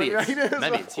you the maybe mummy magnet as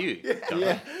maybe well? it's you.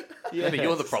 Donna. Maybe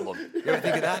you're the problem. You ever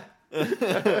think of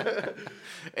that?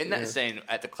 In that scene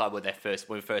at the club when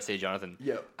we first see Jonathan,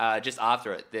 Yep. just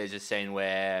after it, there's a scene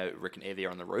where Rick and Evie are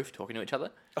on the roof talking to each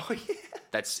other. Oh yeah.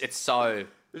 It's so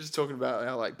We're just talking about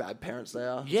how like bad parents they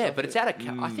are. yeah, but it's out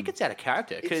of I think it's out of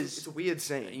character it's because a weird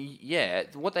scene. yeah,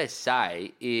 what they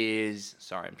say is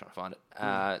sorry, I'm trying to find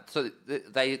it. So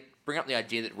they bring up the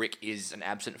idea that Rick is an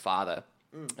absent father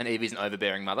and Evie's an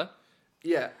overbearing mother.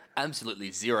 Yeah.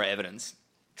 Absolutely zero evidence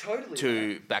Totally.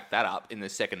 to back that up in the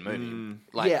second movie.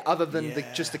 Like, yeah, other than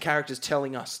just the characters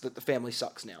telling us that the family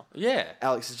sucks now. yeah.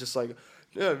 Alex is just like,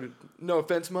 yeah, no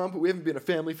offense, Mum, but we haven't been a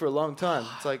family for a long time.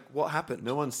 It's like, what happened?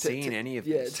 No one's seen any of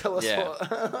Yeah, this. tell us Yeah.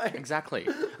 what. Like, Exactly.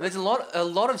 There's a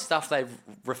lot of stuff they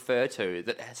refer to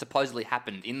that has supposedly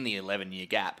happened in the 11-year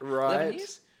gap. Right. 11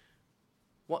 years?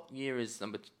 What year is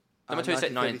number two?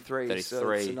 Set 1933. So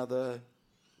 1933. it's another.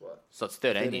 What? So it's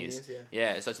 13 13 years. years,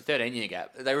 Yeah, so it's a 13-year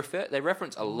gap. They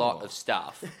reference a lot of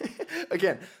stuff.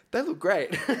 Again, they look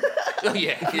great. Oh,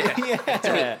 yeah. It's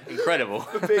really incredible.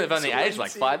 They've only aged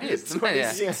like 5 years.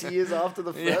 26 years after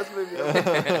the first movie.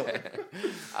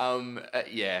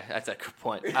 Yeah, that's a good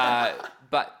point.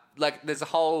 But like, there's a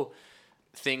whole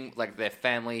thing like their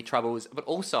family troubles, but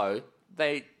also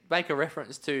they make a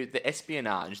reference to the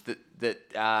espionage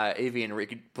that Evie and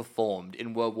Rick performed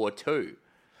in World War II.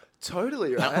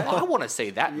 Totally, And right? I want to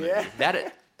see that movie. Yeah.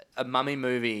 That a mummy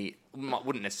movie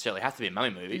wouldn't necessarily have to be a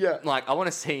mummy movie. Yeah. Like, I want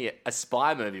to see a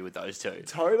spy movie with those two.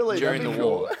 Totally, During the that'd be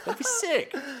war. cool. That'd be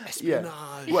sick. Yeah.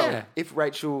 Espionage. Well, Yeah. if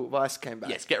Rachel Weisz came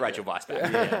back. Yes, get Rachel Weisz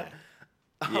back. Yeah.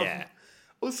 Yeah.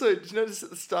 Also, did you notice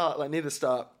at the start, like near the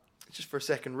start, just for a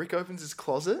second, Rick opens his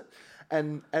closet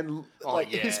and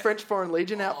like yeah. his French Foreign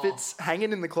Legion outfit's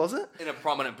hanging in the closet. In a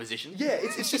prominent position. Yeah,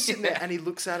 it's just sitting there, and he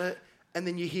looks at it, and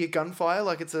then you hear gunfire,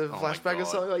 like it's a my flashback or God.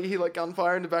 something. Like you hear like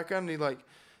gunfire in the background, and he like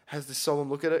has this solemn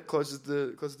look at it, closes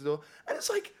the door, and it's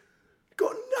like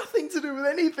got nothing to do with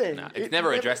anything. No, it's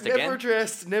never addressed never again. Never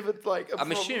addressed. Never like. a I'm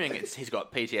problem. assuming he's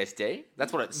got PTSD.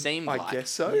 That's what it seemed I like. guess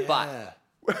so. But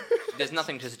there's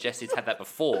nothing to suggest he's had that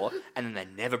before, and then they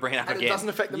never bring it up And again. it doesn't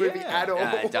affect the movie Yeah. at all.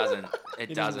 No, it doesn't. It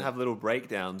He doesn't. doesn't have little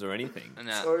breakdowns or anything.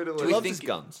 No. Totally. Do we Loves think his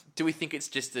guns. Do we think it's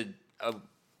just a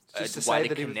Just to way say to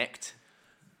that he was- connect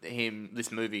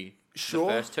this movie, Sure.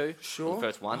 the first two, Sure. the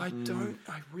first one?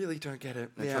 I really don't get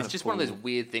it. Yeah. It's just one of those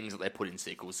weird things that they put in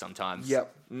sequels sometimes.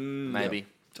 Yep. Maybe.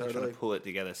 They're trying Totally. to pull it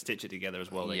together, stitch it together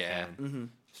as well they Yeah. can.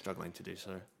 Struggling to do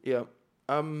so. Yeah.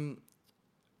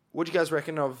 What do you guys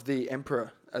reckon of the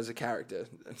Emperor as a character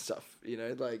and stuff? You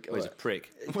know, like, Oh, he's a prick.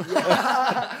 well,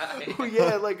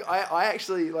 yeah, like I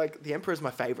actually like the Emperor is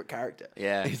my favorite character.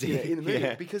 Yeah. In the movie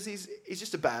Yeah. because he's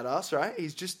just a badass, right?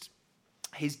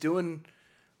 He's doing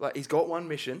like he's got one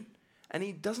mission and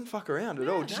he doesn't fuck around at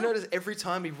all. Did you notice every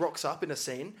time he rocks up in a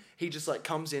scene, he just like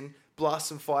comes in, blasts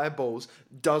some fireballs,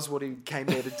 does what he came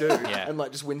there to do, Yeah. and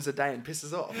like just wins the day and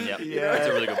pisses off. Yep. You That's a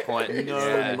know? really good point. No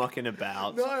Yeah. mucking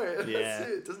about. No, that's Yeah.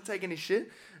 it. Doesn't take any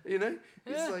shit. You know,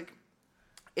 Yeah. it's like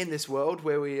in this world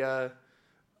where we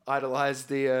idolize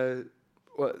the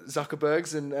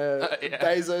Zuckerbergs and Yeah.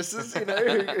 Bezoses, you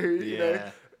know, who you know,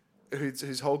 Yeah.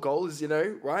 whose whole goal is, you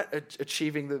know, right,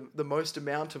 achieving the most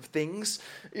amount of things.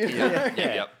 You know? Yeah.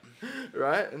 Yep.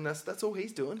 right? And that's all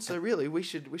he's doing. So really, we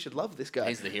should love this guy.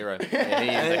 He's the hero. Yeah, he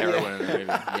is the heroine in the movie.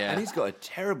 Yeah. And he's got a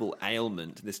terrible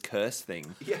ailment, this curse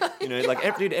thing. Yeah. You know, like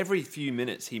every few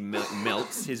minutes he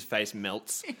melts, his face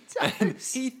melts. And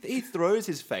he throws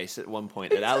his face at one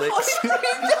point at Alex.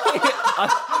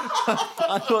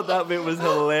 I thought that bit was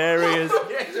hilarious.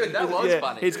 Yeah, dude, that was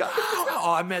funny. He's got,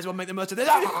 I may as well make the most of this.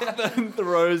 And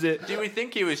throws it. Do we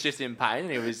think he was just in pain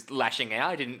and he was lashing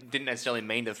out? He didn't necessarily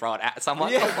mean to throw it at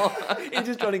someone? Yeah. He's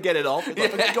just trying to get it off. It's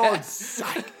like, for God's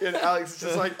sake. And Alex is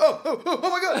just like, oh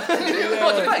my god.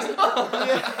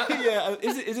 Yeah.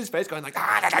 Is his face going like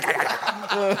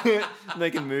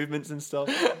making movements and stuff?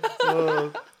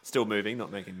 Oh. Still moving,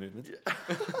 not making movements.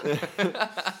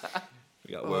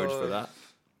 We got words for that.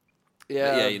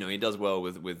 Yeah. But yeah, you know, he does well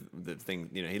with the thing.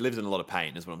 You know, he lives in a lot of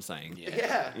pain, is what I'm saying.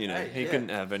 Yeah. You know, Hey, he yeah. couldn't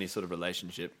have any sort of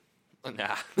relationship,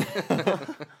 Nah.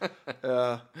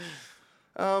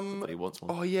 but he wants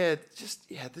one. Oh yeah,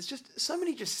 there's just so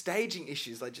many just staging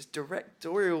issues, like just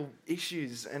directorial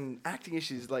issues and acting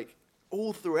issues, like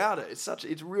all throughout it.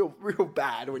 It's real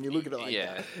bad when you look at it like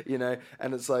Yeah. that, you know.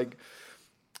 And it's like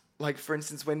for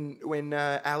instance, when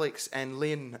Alex and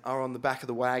Lynn are on the back of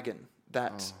the wagon,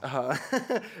 that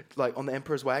like on the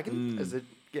Emperor's wagon as they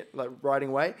get like riding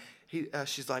away,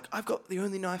 she's like, I've got the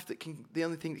only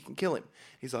thing that can kill him.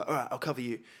 He's like, all right, I'll cover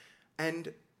you,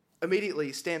 and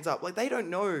immediately stands up. Like, they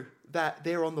don't know that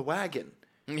they're on the wagon.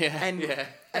 Yeah.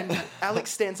 And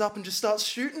Alex stands up and just starts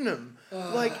shooting him.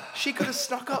 Like, she could have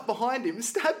snuck up behind him,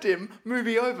 stabbed him,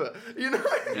 movie over, you know?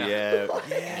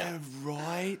 Yeah,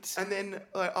 right. And then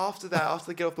like, after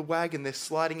they get off the wagon, they're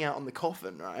sliding out on the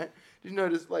coffin, right? Did you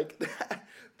notice, like,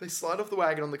 they slide off the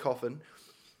wagon on the coffin.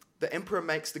 The Emperor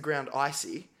makes the ground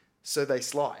icy, so they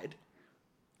slide.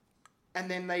 And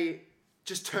then they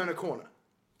just turn a corner.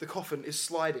 The coffin is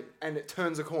sliding, and it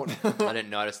turns a corner. I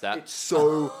didn't notice that. It's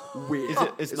so weird.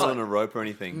 It's not on a rope or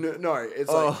anything. No,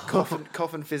 it's like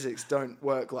coffin physics don't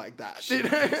work like that. You know?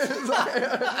 It's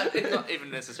like- It's not even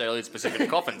necessarily specific to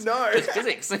coffins. No. Just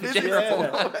physics in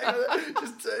general.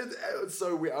 It's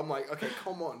so weird. I'm like, okay,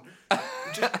 come on.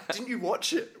 Didn't you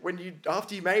watch it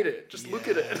after you made it? Just look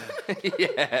at it.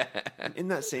 Yeah. In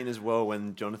that scene as well,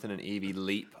 when Jonathan and Evie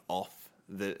leap off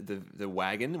the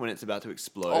wagon when it's about to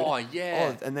explode. Oh,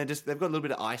 yeah. And they've got a little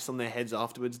bit of ice on their heads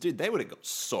afterwards. Dude, they would have got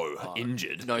so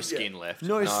injured. No skin left.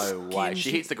 No way. skin.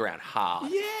 She hits the ground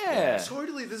hard. Yeah.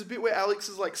 Totally. There's a bit where Alex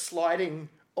is like sliding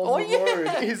on the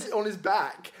road. He's on his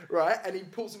back, right? And he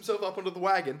pulls himself up onto the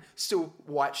wagon. Still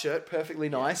white shirt, perfectly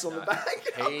nice on the back.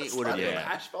 He would have been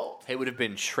asphalt. He would have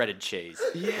been shredded cheese.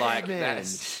 Yeah, like man.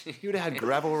 that's He would have had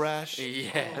gravel rash.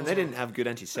 Yeah. And they didn't have good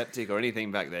antiseptic or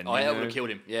anything back then. Oh, you that know? would have killed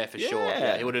him. Yeah, for sure. Yeah.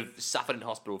 Yeah, he would have suffered in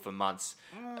hospital for months,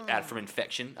 out from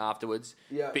infection afterwards.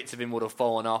 Yeah. Bits of him would have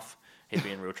fallen off. He'd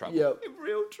be in real trouble. Yep. In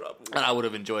real trouble. And I would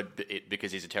have enjoyed it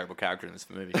because he's a terrible character in this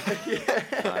movie.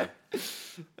 I'd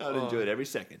enjoy it every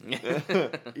second.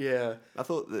 Yeah. I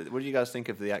thought, what do you guys think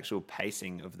of the actual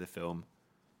pacing of the film?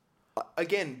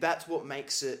 Again, that's what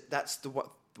makes it. That's the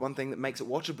one thing that makes it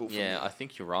watchable for me. Yeah, I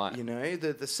think you're right. You know,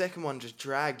 the second one just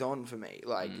dragged on for me.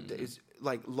 Like, it's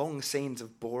like long scenes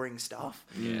of boring stuff.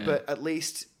 Yeah. But at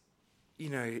least, you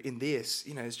know, in this,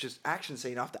 you know, it's just action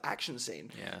scene after action scene.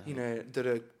 Yeah. You know, that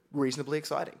are reasonably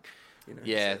exciting. You know,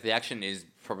 Yeah, the action is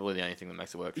probably the only thing that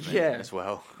makes it work for me Yeah. as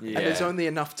well. Yeah. And there's only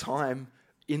enough time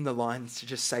in the lines to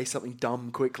just say something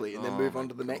dumb quickly and then move on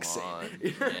to the next God.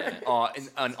 scene. Yeah. Oh,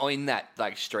 and in that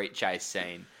like street chase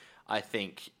scene, I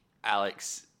think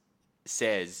Alex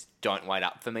says, "Don't wait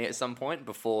up for me" at some point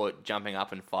before jumping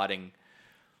up and fighting.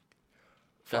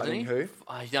 Doesn't Fighting he? who?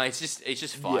 No, it's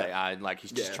just fighting. Yeah. Like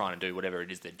he's just Yeah. trying to do whatever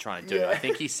it is they're trying to do. Yeah. I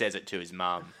think he says it to his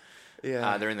mum.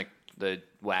 Yeah. They're in the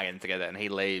wagon together, and he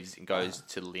leaves and goes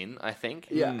to Lynn, I think.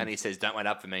 Yeah. And he says, "Don't wait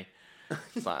up for me."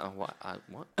 It's like, oh, what?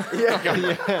 What?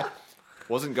 Yeah.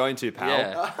 Wasn't going to, pal.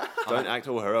 Yeah. Don't act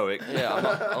all heroic. Yeah,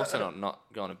 I'm also not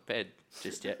going to bed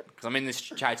just yet because I'm in this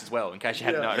chase as well. In case you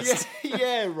hadn't Yeah. noticed.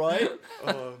 Yeah, right.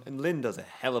 And Lynn does a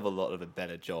hell of a lot of a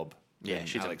better job Yeah, than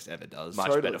she's a Alex ever does. Much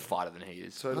Totally. better fighter than he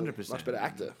is. Totally. 100%. Much better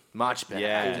actor. Much better.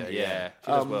 actor, yeah.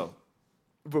 She does well.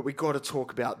 But we got to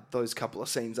talk about those couple of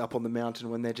scenes up on the mountain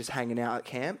when they're just hanging out at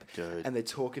camp. Dude. And they're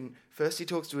talking. First, he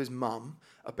talks to his mum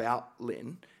about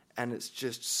Lynn, and it's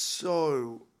just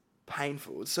so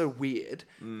painful. It's so weird.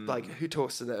 Like, who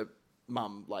talks to their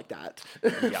mum like that?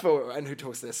 And who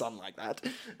talks to their son like that?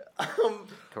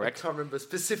 Correct. I can't remember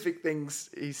specific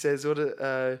things he says.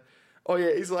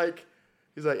 He's like,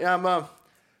 yeah, mum,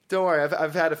 don't worry.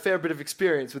 I've had a fair bit of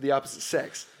experience with the opposite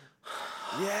sex.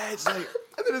 Yeah, it's like...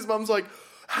 And then his mum's like,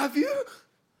 have you?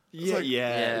 Yeah, like,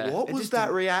 yeah. What It was just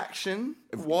that reaction?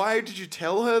 Why did you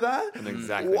tell her that? didn't-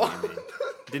 exactly what you mean.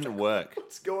 Didn't work.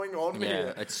 What's going on Yeah,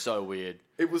 here? it's so weird.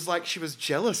 It was like she was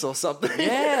jealous or something.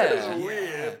 Yeah. It was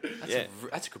weird.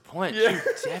 That's a good point. Yeah.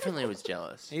 She definitely was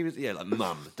jealous. He was, like,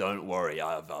 Mum, don't worry,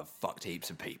 I've fucked heaps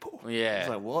of people. Yeah. It's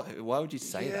like, what? Why would you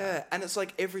say that? Yeah, and it's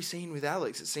like every scene with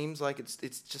Alex, it seems like it's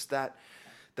just that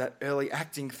early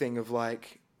acting thing of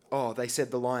like, oh, they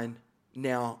said the line,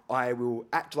 now I will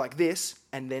act like this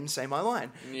and then say my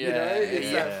line. You know, Yeah, it's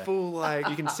yeah. that full like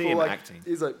You can see full, him like, acting.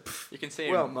 He's like, You can see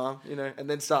him. well, Mum, you know, and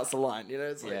then starts the line. You know,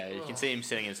 it's like, Yeah, you oh, can see him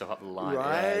setting himself up the line.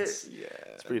 right? Yeah,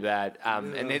 it's pretty bad.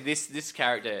 And then this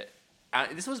character,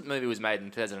 movie was made in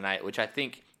 2008, which I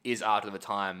think is after the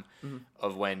time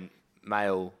of when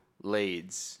male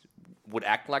leads would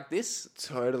act like this.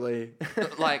 Totally.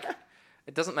 Like,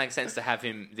 it doesn't make sense to have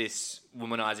him this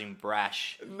womanizing,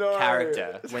 brash No.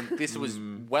 character when this was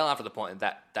well after the point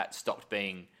that stopped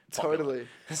being popular. Totally.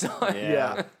 So,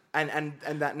 Yeah. And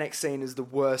that next scene is the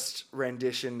worst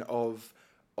rendition of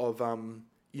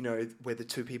you know, where the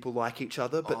two people like each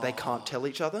other but they can't tell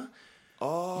each other.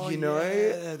 Oh, You know?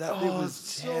 yeah, that bit was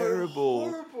so terrible.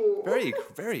 horrible. Very,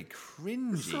 very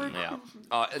cringy. Yeah.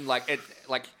 And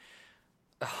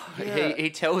Yeah. he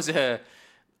tells her,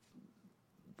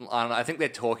 I don't know, I think they're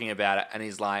talking about it, and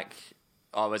he's like,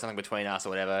 oh, there's something between us or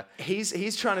whatever.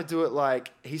 He's trying to do it like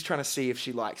he's trying to see if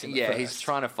she likes him. at Yeah, he's first.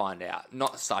 trying to find out,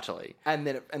 not subtly. And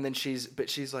then she's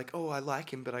like, oh, I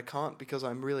like him, but I can't because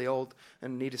I'm really old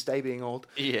and need to stay being old.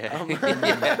 Yeah.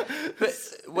 Yeah. But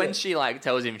when she like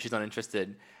tells him she's not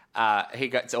interested, he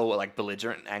gets all like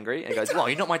belligerent and angry and goes, well,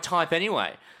 you're not my type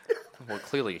anyway. Well,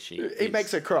 clearly she It is.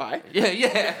 makes her cry. Yeah.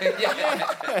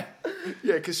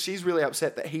 Yeah, because she's really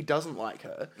upset that he doesn't like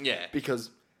her. Yeah. Because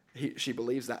she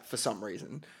believes that for some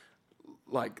reason.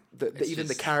 Like It's even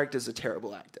the just- character's a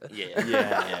terrible actor. Yeah.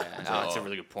 Oh, that's a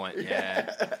really good point.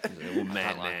 Yeah. Oh,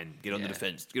 man, get on the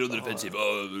defense. Get on the defensive.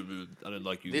 Oh, I don't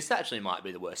like you. This actually might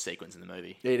be the worst sequence in the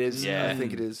movie. It is. Yeah. I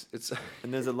think it is. It's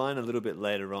And there's a line a little bit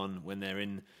later on when they're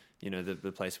in, you know,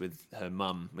 the place with her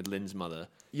mum, with Lynn's mother.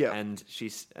 Yeah. And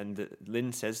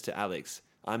Lynn says to Alex,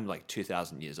 "I'm like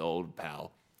 2,000 years old,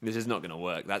 pal. This is not going to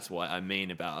work. That's what I mean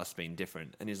about us being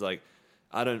different." And he's like,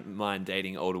 "I don't mind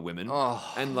dating older women." Oh,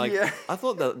 and like, yeah. I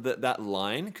thought that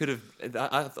line could have.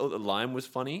 I thought the line was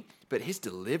funny, but his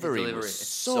delivery was is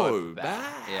so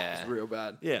bad. Yeah. real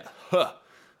bad. Yeah. Huh.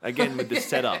 Again with the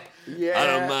setup. Yeah. I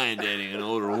don't mind dating an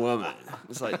older woman.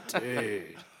 It's like,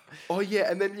 dude. Oh yeah,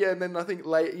 and then I think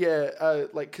like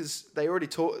because they already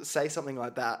say something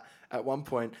like that at one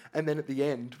point, and then at the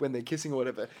end when they're kissing or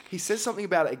whatever, he says something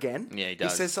about it again. Yeah, he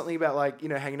does. He says something about like, you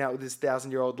know, hanging out with this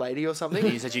 1,000-year-old lady or something.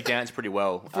 He said you dance pretty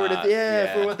well. for a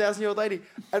 1,000-year-old lady.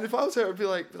 And if I was her, I'd be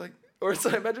like. Or it's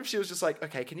like, imagine if she was just like,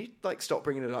 okay, can you like stop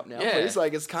bringing it up now, Yeah. please?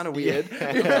 Like, it's kind of weird.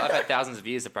 I've had thousands of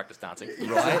years to practice dancing.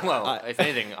 Right. Well, if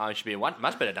anything, I should be a much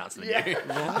better dancer than you.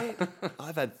 Right?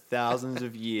 I've had thousands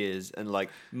of years and like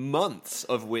months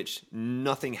of which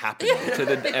nothing happened to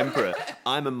the emperor.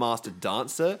 I'm a master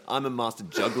dancer. I'm a master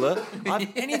juggler.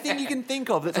 Anything you can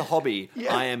think of that's a hobby,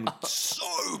 I am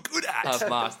so good at. I've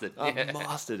mastered. I've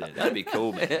mastered it. That'd be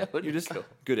cool, man. Yeah, would You're be just cool.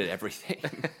 good at everything.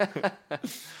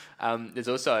 There's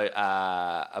also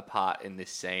a part in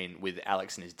this scene with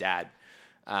Alex and his dad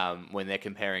when they're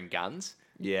comparing guns.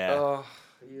 Yeah. Oh,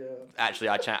 yeah. Actually,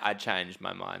 I changed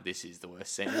my mind. This is the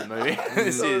worst scene in the movie.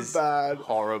 This So is bad.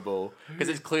 horrible because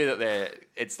it's clear that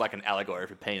it's like an allegory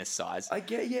for penis size. I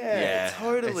get,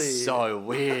 totally. It's so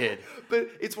weird. But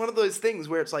it's one of those things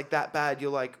where it's like that bad.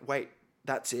 You're like, wait,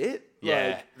 that's it? Yeah.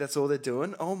 Like, that's all they're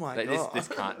doing? Oh my Like, God. this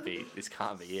can't be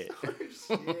it.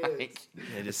 Shit. Like,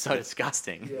 it's so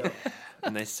disgusting. Yeah.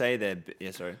 And they say their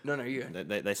sorry. No, you.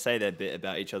 They say their bit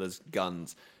about each other's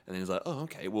guns, and then he's like, "Oh,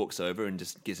 okay." Walks over and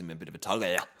just gives him a bit of a tug,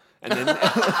 and then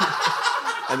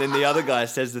and then the other guy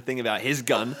says the thing about his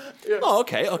gun. Yeah. Oh,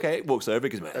 okay. Walks over,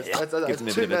 gives him a, gives him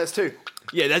a bit of a, That's two.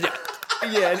 yeah, that's it.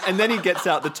 Yeah, and then he gets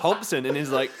out the Thompson and he's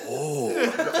like, "Oh,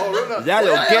 Oh,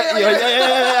 that'll get you.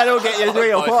 That'll get you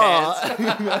real Both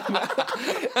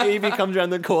far." Evie comes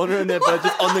around the corner and they're both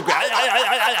just on the ground.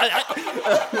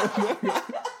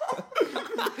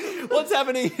 What's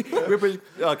happening? Ripper's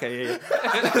okay. Yeah.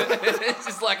 It's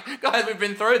just like, guys, we've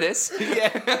been through this.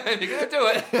 Yeah, if you're gonna do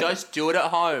it, just do it at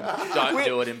home. Don't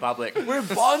do it in public. We're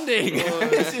bonding.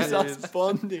 This is us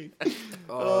bonding.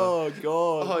 Oh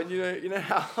god. Oh, and you know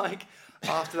how like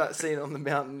after that scene on the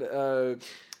mountain,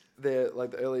 there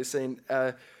like the earlier scene,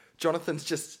 Jonathan's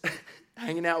just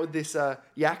hanging out with this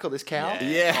yak or this cow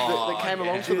Yeah. that came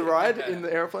along for the ride in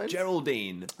the airplane.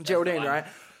 Geraldine, right?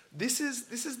 This is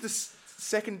the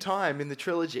second time in the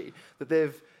trilogy that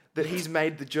that he's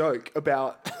made the joke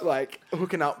about like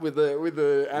hooking up with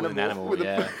a animal, With an animal, with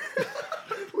yeah.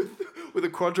 with a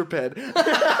quadruped.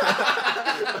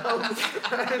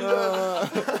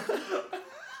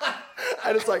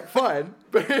 And it's like fine,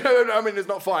 but I mean it's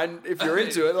not fine if you're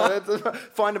into it. Like, it's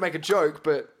fine to make a joke,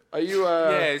 but are you?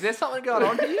 Yeah, is there something going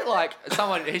on here? Like,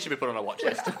 he should be put on a watch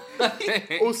list.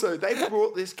 Also, they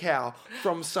brought this cow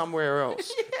from somewhere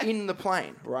else in the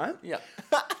plane, right? Yeah.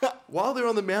 While they're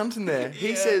on the mountain there,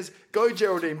 he says, "Go,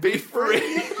 Geraldine, be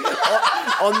free."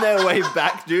 On their way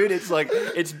back, dude, it's like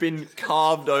it's been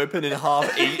carved open and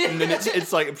half eaten, and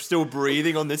it's like still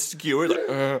breathing on this skewer. Like,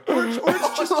 or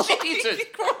it's just Jesus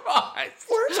Christ.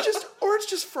 or it's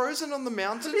just frozen on the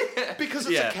mountain because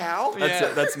it's a cow.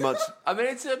 That's much. I mean,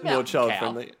 it's a mountain More child cow.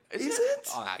 friendly. Is it?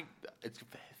 It's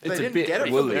It's a didn't bit get it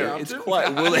from woolly. the mountain. It's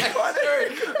quite woolly.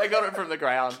 They got it from the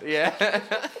ground. Yeah.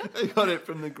 They got it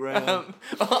from the ground.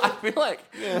 I feel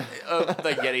like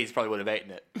the Yetis probably would have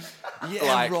eaten it.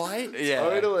 Yeah, right. Yeah.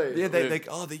 Totally. Yeah, the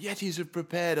Yetis have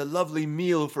prepared a lovely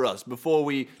meal for us before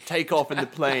we take off in the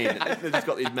plane. And they've just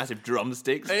got these massive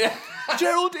drumsticks. Yeah.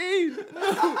 Geraldine!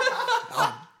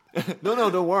 No,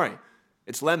 don't worry.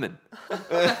 It's lemon.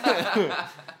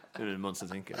 Monsters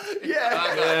Inc.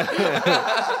 Yeah.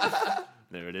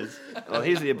 There it is. Well,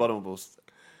 here's the abominable.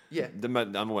 Yeah.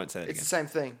 I won't say it It's the again.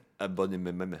 same thing.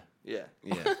 Abominable. Yeah.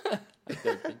 Yeah.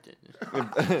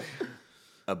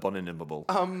 Abominable.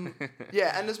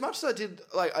 Yeah, and as much as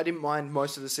I didn't mind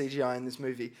most of the CGI in this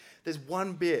movie, there's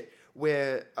one bit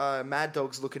where Mad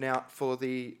Dog's looking out for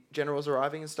the generals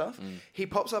arriving and stuff. He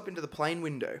pops up into the plane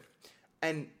window,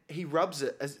 and he rubs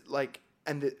it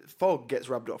and the fog gets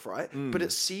rubbed off, right? But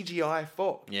it's CGI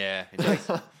fog. Yeah.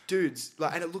 Dudes,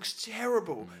 and it looks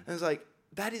terrible. And it's like,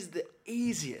 that is the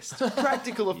easiest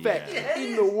practical effect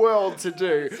in the world to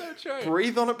do. So true.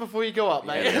 Breathe on it before you go up,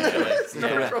 mate. It's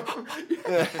no problem.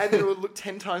 And then it would look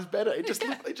 10 times better. It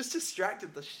just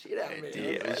distracted the shit out of me.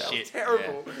 It was That was shit,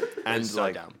 terrible. And so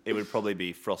like dumb. it would probably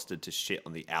be frosted to shit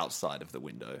on the outside of the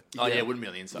window. Oh yeah, it wouldn't be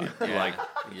on the inside. Like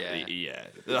Yeah.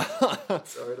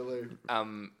 Totally.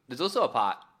 There's also a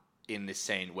part in this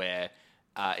scene where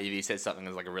Evie says something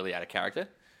that's like a really out of character.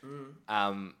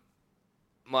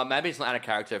 Well, maybe it's not out of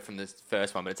character from the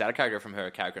first one, but it's out of character from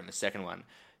her character in the second one.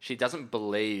 She doesn't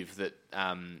believe that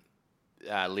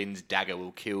Lynn's dagger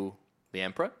will kill the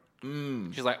Emperor.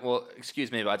 She's like, well,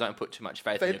 excuse me, but I don't put too much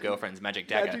faith in your girlfriend's magic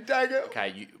dagger. Magic dagger.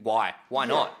 Okay, why? Why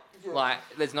not? Like,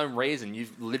 there's no reason.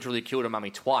 You've literally killed a mummy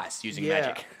twice using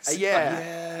magic.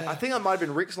 Yeah. I think that might have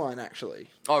been Rick's line, actually.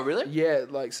 Oh, really? Yeah,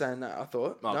 like saying that, I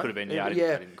thought. Oh, No? it could have been. Yeah, I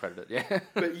didn't credit it. Yeah.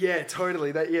 But yeah,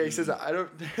 totally. He says, I don't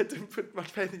put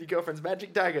much faith in your girlfriend's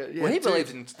magic dagger. Yeah, Well, he dude.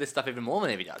 believes in this stuff even more than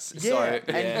Evie does. Yeah,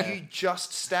 So, and you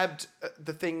just stabbed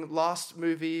the thing last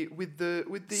movie with the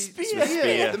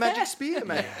Spear. the magic spear,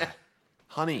 mate.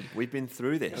 Honey, we've been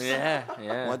through this.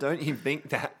 yeah. Why don't you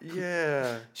think that?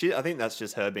 Yeah. I think that's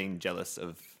just her being jealous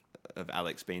of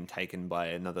Alex being taken by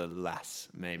another lass,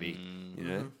 maybe. You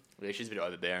know? Yeah, she's a bit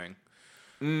overbearing.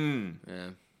 Yeah.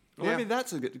 Well, Yeah. maybe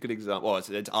that's a good example. Oh,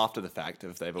 it's after the fact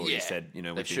if they've already Yeah. said, They've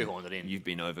we've shoehorned it in. You've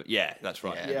been over. Yeah, that's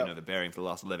right. Yeah. You've been Yeah. overbearing for the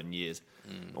last 11 years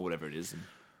or whatever it is. And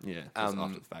yeah, that's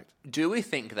after the fact. Do we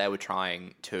think they were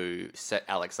trying to set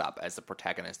Alex up as the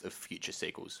protagonist of future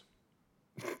sequels?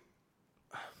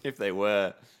 If they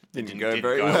were, didn't go didn't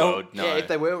very go well. well. No. Yeah, if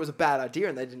they were, it was a bad idea,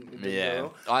 and they didn't. It didn't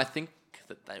go well. I think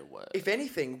that they were. If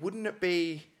anything, wouldn't it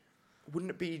be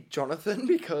Jonathan?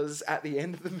 Because at the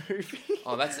end of the movie,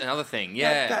 Oh, that's another thing.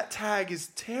 Yeah. that tag is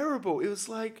terrible. It was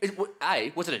like,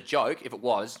 Was it a joke? If it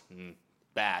was,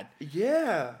 bad.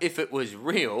 yeah. If it was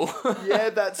real,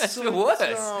 Yeah, that's That's so the worst.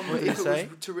 dumb. What did he If it say?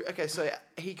 was okay, so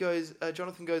he goes.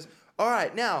 Jonathan goes. All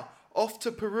right, now off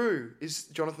to Peru is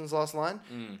Jonathan's last line,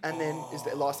 and then is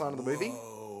the last line of the movie.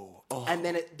 And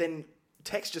then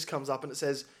text just comes up and it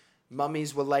says,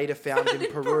 "Mummies were later found in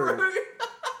Peru."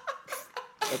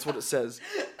 That's what it says.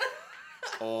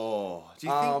 Oh, do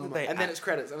you think that they? And then it's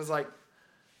credits, and it's like,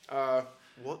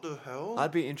 what the hell?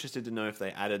 I'd be interested to know if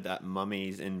they added that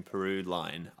mummies in Peru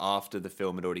line after the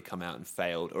film had already come out and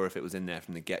failed, or if it was in there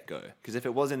from the get-go. Because if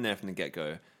it was in there from the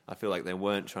get-go, I feel like they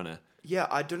weren't trying to. Yeah,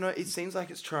 I don't know. It seems like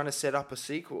it's trying to set up a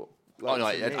sequel. oh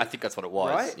no, to me. I think that's what it was.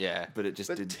 Right? Yeah, But it just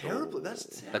But did terrible. That's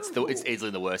it's terrible. easily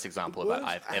the worst example of that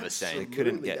I've ever seen. They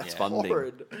couldn't Absolutely, get that's funding.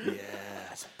 horrid.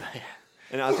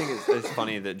 And I think it's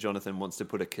funny that Jonathan wants to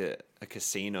put a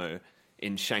casino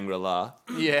in Shangri-La.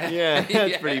 Yeah, Yeah,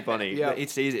 that's pretty funny. Yeah. He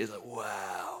sees it, it's like,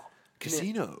 wow,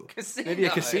 casino. Casino. Maybe a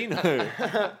casino.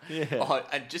 Oh,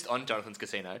 and just on Jonathan's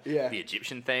Casino, Yeah. the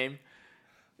Egyptian theme.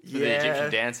 For the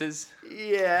Egyptian dancers.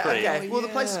 Yeah. Pretty- Okay. Well, the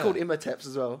place is yeah. called Imhotep's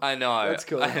as well. I know. That's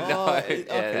cool. I know. Oh, Yeah,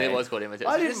 okay. it was called Imhotep.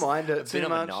 I It's didn't just mind it a too bit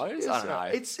much. on the nose. It's, I don't know.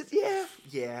 It's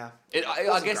yeah. I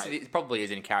wasn't guess great. it probably is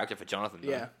in character for Jonathan. Though,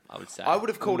 Yeah. I would say. I would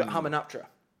have called it Hamanuptra.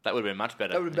 That would have been much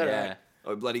better. That would have been better, Yeah. right?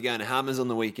 Oh, bloody going to Hammers on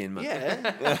the weekend, mate.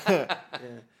 Yeah.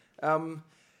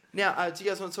 Now, do you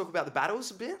guys want to talk about the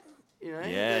battles a bit? You know,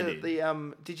 Yeah,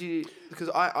 did you? Because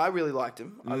I really liked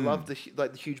them. I loved the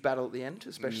huge battle at the end,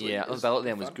 especially. Yeah, It the was battle at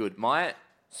the end was fun. good.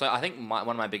 So I think one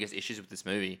of my biggest issues with this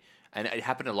movie, and it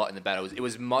happened a lot in the battles, it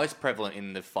was most prevalent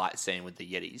in the fight scene with the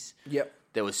Yetis. Yep.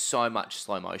 There was so much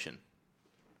slow motion.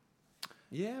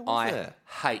 Yeah, I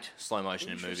hate slow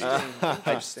motion in movies.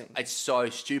 Interesting. It's so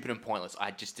stupid and pointless.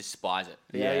 I just despise it.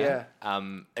 Yeah.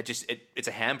 It's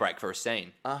a handbrake for a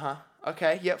scene.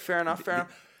 Okay. Yep. Fair enough.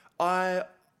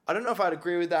 I don't know if I'd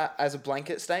agree with that as a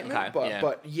blanket statement, Okay,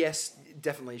 but yes,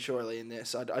 definitely, surely in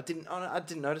this, I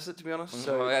didn't notice it, to be honest.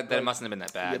 So Well, that mustn't have been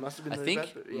that bad. yeah, it must have been I really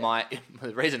think bad, but yeah.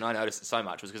 the reason I noticed it so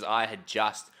much was because I had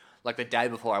just, like the day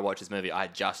before I watched this movie, I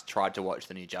had just tried to watch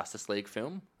the new Justice League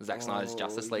film, Zack Snyder's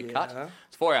Justice League cut. yeah.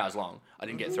 It's 4 hours long. I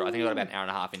didn't get through. I think I got about an hour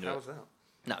and a half into How it. was that?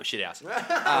 No, shit house.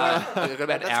 I got about an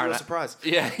That's hour a real and surprise.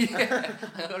 Yeah,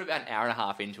 I got about an hour and a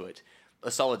half into it.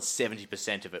 A solid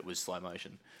 70% of it was slow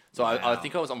motion. So I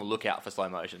think I was on the lookout for slow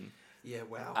motion. Yeah.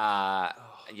 Wow.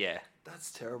 Yeah.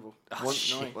 That's terrible. One,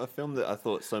 annoying. a film that I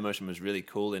thought slow motion was really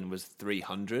cool in was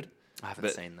 300. I haven't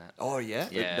seen that. Oh yeah,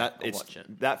 Yeah, I'll watch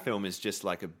it. That film is just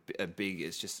like a big.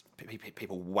 It's just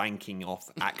people wanking off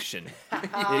action.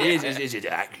 It is. It's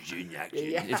action. Yeah.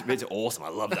 It's awesome. I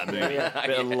love that movie.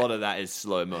 But a lot of that is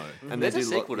slow mo. And There's they a do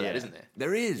sequel to that, isn't there?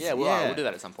 There is. Yeah, well, we'll do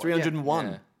that at some point. 301.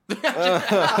 Yeah.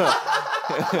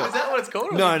 Is that what it's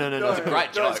called? No. It's a great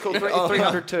No, joke. it's called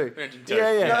 302. 302.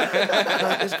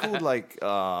 Yeah. It's called like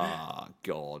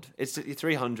God. It's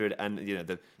 300 and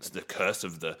it's the curse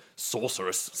of the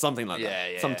sorceress, something like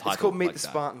that. Yeah. Some It's title. It's called Meet like the that.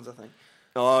 Spartans, I think.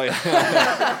 Oh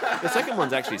yeah. The second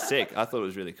one's actually sick. I thought it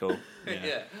was really cool.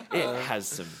 Yeah. It has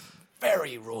some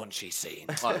very raunchy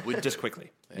scenes. Just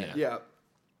quickly. Yeah.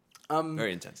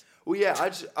 Very intense. Well, yeah,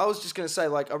 I was just going to say,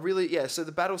 like, so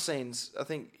the battle scenes, I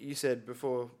think you said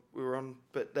before we were on,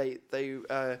 but they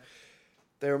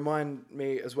remind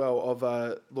me as well of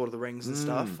Lord of the Rings and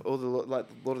stuff, all the Lord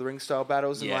of the Rings style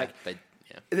battles, and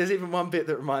there's even one bit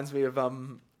that reminds me of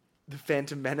the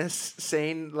Phantom Menace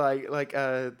scene, like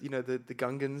the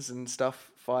Gungans and stuff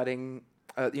fighting,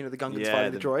 the Gungans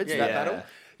fighting the droids, that battle.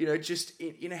 You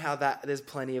know how there's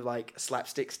plenty of like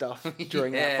slapstick stuff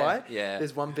during that fight. Yeah.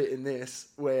 There's one bit in this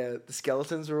where the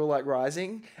skeletons are all like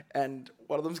rising, and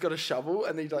one of them's got a shovel,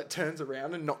 and he like turns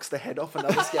around and knocks the head off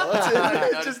another skeleton.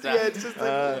 It's just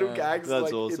like little gags that's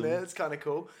like awesome. in there. It's kind of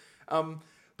cool.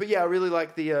 But yeah, I really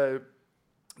like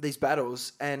these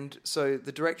battles, and so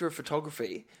the director of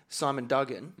photography, Simon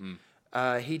Duggan.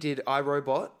 He did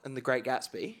iRobot and The Great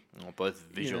Gatsby. Oh, both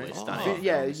visually You know, stunning.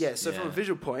 yeah. So from a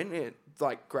visual point,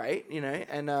 like great,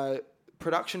 and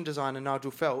production designer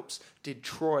Nigel Phelps did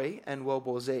Troy and World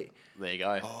War Z, There you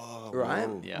go. right?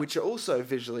 Yeah. Which are also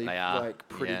visually They are, like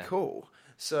pretty yeah. cool.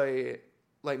 So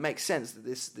like makes sense that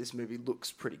this movie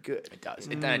looks pretty good. It does.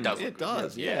 It does. It look good.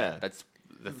 does, yeah. That's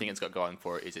the thing it's got going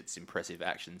for it is its impressive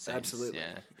action scenes. Absolutely.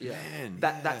 Yeah. Yeah. Man,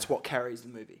 That's what carries the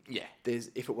movie. Yeah.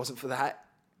 If it wasn't for that,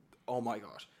 oh my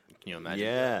god, Can you imagine?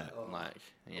 Yeah. Like,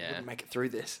 I yeah. wouldn't make it through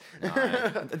this.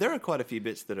 There are quite a few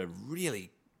bits that are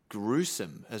really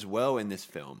gruesome as well in this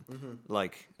film.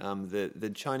 Like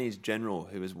the Chinese general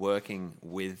who is working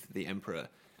with the emperor.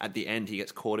 At the end, he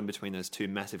gets caught in between those two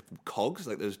massive cogs,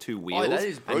 like those two wheels. that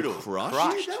is brutal. And crushed.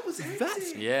 Crushed. That was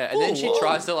That's Yeah, and then she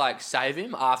tries to like save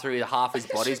him after half his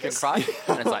body's been crushed,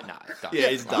 and it's like, no, it's done. Yeah,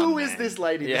 he's done. Who is man. this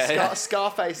lady? Yeah. The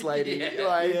Scarface lady.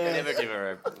 Like, Never give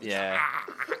her a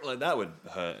Like that would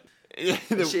hurt.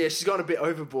 she's gone a bit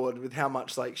overboard with how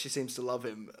much like she seems to love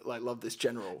him, like love this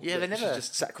general. Yeah, that they she's never-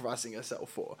 just sacrificing herself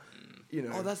for. You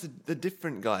know. Oh, that's the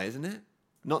different guy, isn't it?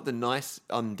 Not the nice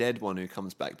undead one who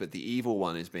comes back, but the evil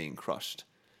one is being crushed.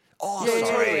 Oh, yeah,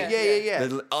 sorry. totally. Yeah.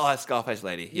 The Scarface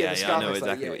lady. Yeah, Yeah, the I know Scarface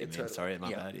exactly lady, what yeah, you mean. totally. Sorry, my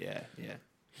Yeah. bad. Yeah. Yeah.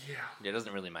 Yeah, it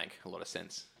doesn't really make a lot of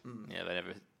sense. Yeah, they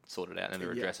never sort it out, never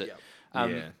Yeah, address it. yeah.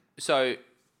 Yeah. So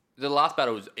the last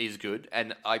battle is good,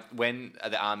 and when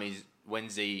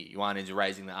Zi Yuan is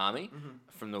raising the army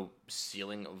from the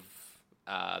ceiling of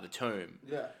the tomb,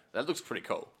 that looks pretty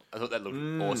cool. I thought that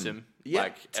looked awesome. Yeah,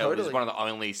 It was totally. one of the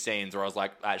only scenes where I was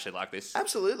like, I actually like this.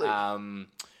 Absolutely. You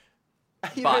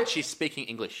But know- she's speaking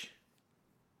English.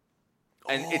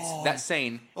 And it's that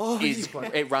scene you play-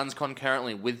 it runs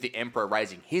concurrently with the emperor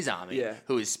raising his army, Yeah.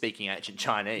 who is speaking ancient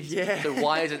Chinese. Yeah. So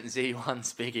why isn't Z1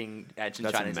 speaking ancient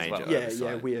That's Chinese a as major well?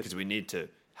 Yeah, weird. Because we need to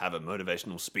have a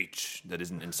motivational speech that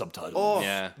isn't in subtitles. Oh,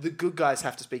 Yeah. the good guys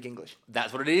have to speak English.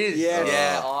 That's what it is. Yes.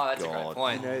 Yeah. Oh, that's a God. great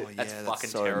point. You know, that's yeah, that's fucking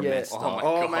so terrible. messed Oh up. my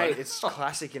Oh, god. mate, it's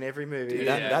classic in every movie.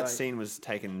 That, Yeah. that Like, scene was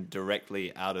taken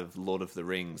directly out of Lord of the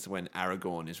Rings when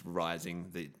Aragorn is rising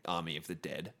the army of the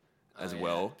dead as yeah.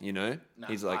 well, you know? No,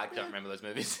 he's I like, don't remember those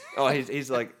movies. he's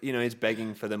like, you know, he's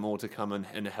begging for them all to come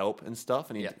and help and stuff.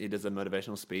 And Yeah. he does a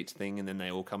motivational speech thing and then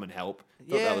they all come and help.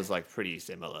 Thought Yeah. that was like pretty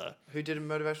similar. who did a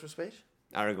motivational speech?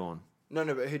 Aragorn. No,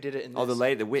 but who did it in this? Oh,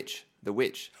 the witch. The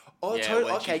witch. Oh, Yeah,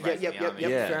 totally. when she's Okay, raising yep. the army.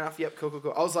 Yeah. Fair enough. Yep,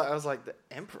 cool. I was like, the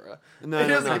emperor. No, he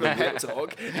no, doesn't no. give a pep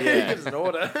talk. He Yeah. gives an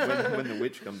order. when the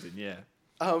witch comes in, yeah.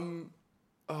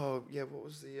 Oh yeah, what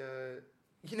was the?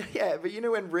 But you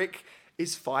know when Rick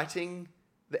is fighting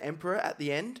the emperor at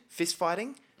the end, fist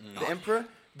fighting the emperor,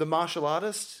 the martial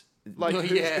artist, like Oh,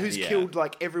 who's, yeah. who's Yeah. killed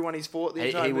like everyone he's fought the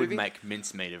entire he would movie. make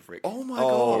mincemeat of Rick. Oh my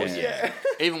Oh, god! yeah. Yeah.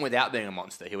 Even without being a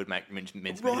monster, he would make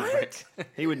mincemeat of Right? Rick.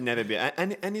 He would never be.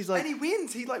 And he's like, And he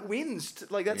wins. He like wins.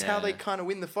 Like that's how Yeah. they kind of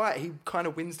win the fight. He kind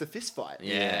of wins the fist fight.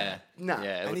 Yeah. Nah. Yeah,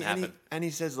 it and wouldn't he, happen. and he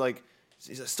says like,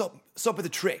 he's like, stop with the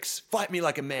tricks, fight me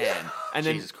like a man. And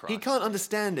then Jesus he Christ. can't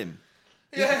understand him.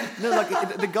 Yeah. No, like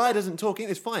the guy doesn't talk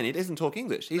English. It's fine, he doesn't talk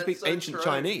English. He That's speaks so ancient true.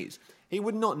 Chinese. He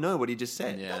would not know what he just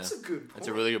said. Yeah. That's a good point. That's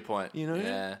a really good point. You know?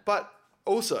 Yeah. But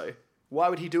also, why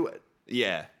would he do it?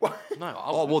 Yeah. No.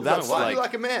 Oh, well, that's Why like- be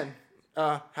like a man?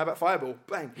 How about fireball?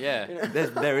 Bang. Yeah. You know?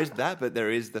 There is that, but there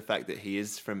is the fact that he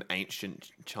is from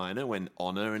ancient China when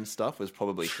honor and stuff was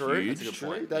probably True. huge. That's a good True.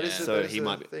 point. That Yeah. is a- So that is he a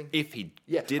might, thing. if he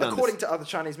Yeah, did according understand. to other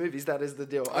Chinese movies, that is the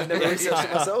deal. I've never researched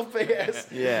it myself, but yes.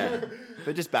 Yeah,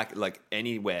 but just back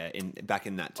back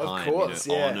in that time, course,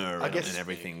 you know, yeah. honor I guess and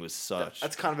everything was such.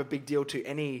 That's kind of a big deal to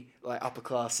any like upper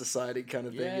class society kind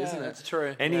of thing, isn't it? That's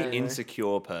true. Any Yeah.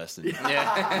 insecure person, Yeah.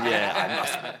 yeah, I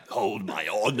must hold my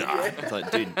honor. It's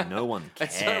like, dude, no one cares.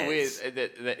 It's so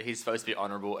weird that he's supposed to be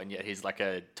honourable and yet he's like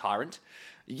a tyrant.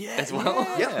 Yeah, as well.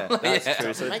 Yeah, that's Yeah.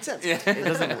 true. So Makes sense. it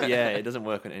doesn't. Yeah, it doesn't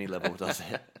work on any level, does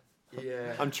it?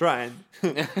 Yeah. I'm trying.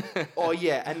 Oh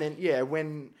yeah, and then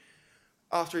when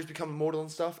after he's become immortal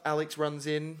and stuff, Alex runs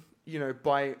in,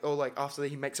 after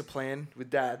he makes a plan with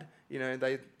Dad,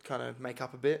 they kind of make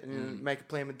up a bit and make a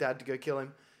plan with Dad to go kill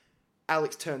him.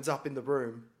 Alex turns up in the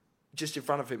room, just in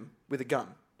front of him with a gun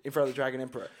in front of the Dragon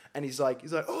Emperor, and he's like,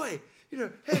 oi.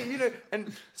 Hey,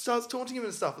 and starts taunting him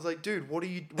and stuff. It's like, dude, why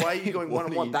are you going What are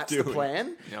one-on-one? you That's the doing?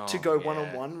 plan? Oh, to go yeah.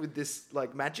 one-on-one with this,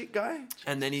 magic guy?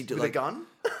 And then he With a gun?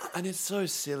 And it's so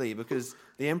silly because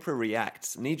the Emperor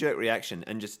reacts, knee-jerk reaction,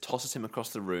 and just tosses him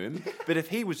across the room. But if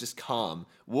he was just calm,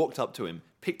 walked up to him,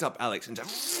 picked up Alex, and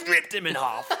just ripped him in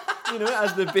half,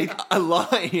 as the big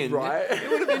lion, Right. It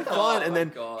would have been fine. And my then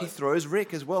God. he throws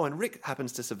Rick as well, and Rick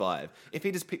happens to survive. If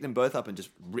he just picked them both up and just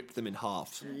ripped them in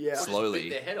half Yeah. slowly.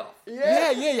 Rip their head off.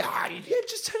 Yeah. Yeah,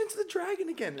 just turn into the dragon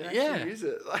again and Yeah. actually use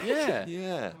it. Yeah.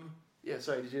 Yeah. Yeah,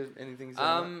 sorry, did you have anything to say?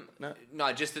 about that?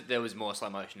 No, just that there was more slow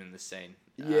motion in the scene.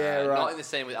 Yeah, right. Not in the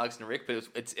scene with Alex and Rick, but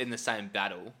it's in the same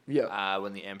battle. Yeah.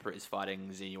 When the Emperor is fighting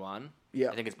Ziyuan.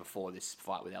 Yeah. I think it's before this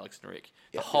fight with Alex and Rick.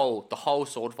 Yeah. The whole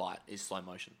sword fight is slow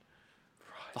motion.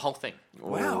 Right. The whole thing.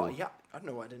 Wow, Ooh. yeah, I don't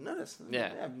know why I didn't notice.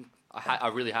 Yeah. I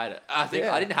really hate it. I think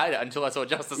Yeah. I didn't hate it until I saw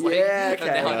Justice League. Yeah, okay.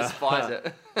 And now I despise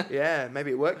it. Yeah,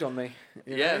 maybe it worked on me.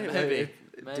 Yeah, maybe, It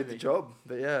did the maybe. job,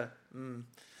 but yeah.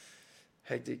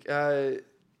 Hectic. Do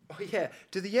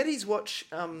the Yetis watch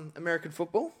American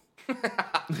football? Do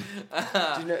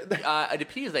you know, It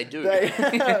appears they do.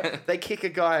 they kick a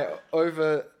guy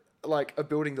over like a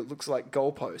building that looks like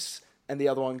goalposts, and the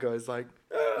other one goes like,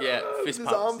 Yeah, fist his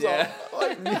pumps. arms Yeah. up.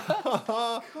 Like,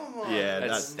 come on. Yeah,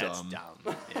 That's that's dumb.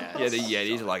 dumb. Yeah. Yeah, the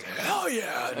Yetis are like, hell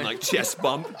yeah, and like chest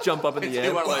bump, jump up in the It's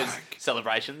air. one of those whack.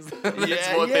 celebrations. That's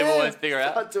Yeah, what people Yeah. always figure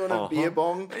out. Start doing a beer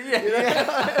bong.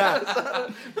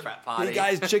 Frat party. Hey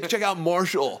guys, check out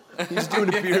Marshall. He's doing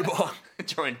a beer bong.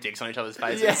 Drawing dicks on each other's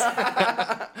faces.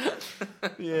 Yeah.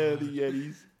 Yeah, the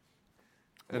Yetis.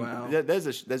 And Wow. There's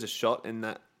a shot in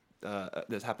that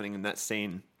that's happening in that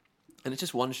scene, and it's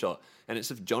just one shot, and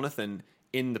it's of Jonathan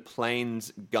in the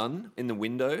plane's gun in the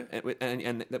window,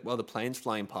 and while the plane's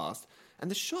flying past, and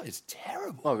the shot is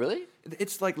terrible. Oh, really?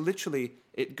 It's like literally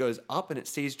it goes up and it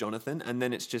sees Jonathan, and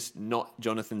then it's just not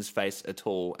Jonathan's face at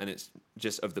all, and it's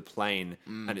just of the plane,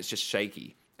 and it's just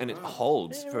shaky. And it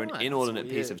holds for an right. inordinate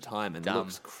That's piece weird. of time and Dumb.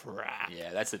 looks crap. Yeah,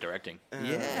 that's the directing.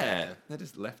 Yeah, they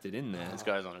just left it in there. This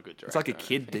guy's on a good director. It's like a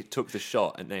kid that took the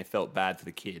shot and they felt bad for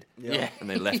the kid. Yeah. And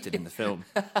they left it in the film.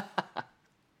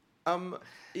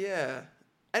 Yeah,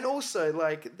 and also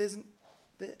like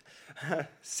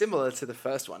similar to the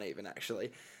first one, even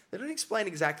actually, they don't explain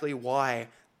exactly why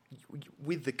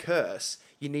with the curse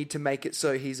you need to make it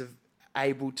so he's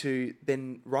able to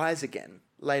then rise again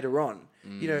later on.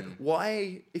 You know,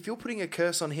 why, if you're putting a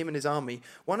curse on him and his army,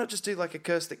 why not just do like a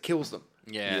curse that kills them?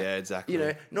 Yeah. exactly. You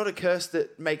know, not a curse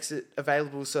that makes it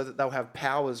available so that they'll have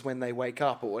powers when they wake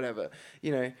up or whatever.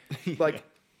 You know, like,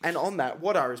 and on that,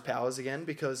 what are his powers again?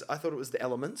 Because I thought it was the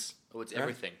elements. Oh, it's right?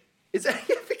 everything. It's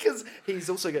because he's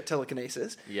also got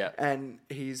telekinesis. Yeah. And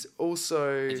he's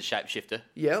also... He's a shapeshifter.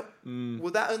 Yep.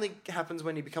 Well, that only happens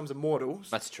when he becomes immortal.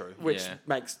 That's true. Which yeah.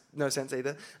 makes no sense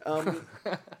either.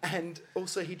 And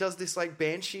also he does this like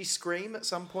banshee scream at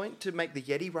some point to make the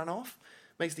Yeti run off.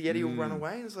 Makes the Yeti all run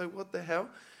away. It's like, what the hell?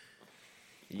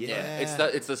 Yeah.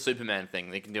 It's the Superman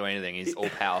thing. He can do anything. He's all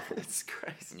powerful. It's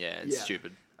crazy. Yeah, it's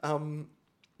stupid.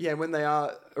 Yeah, when they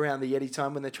are around the Yeti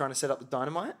time, when they're trying to set up the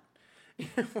dynamite,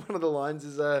 one of the lines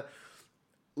is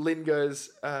Lynn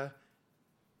goes,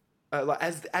 like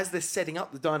as they're setting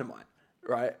up the dynamite,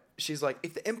 right? She's like,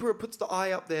 if the Emperor puts the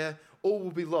eye up there, all will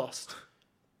be lost.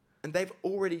 And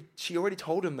she already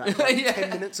told him that like 10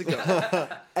 minutes ago.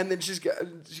 And then she's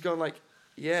going like,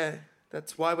 yeah,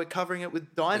 that's why we're covering it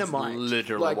with dynamite. It's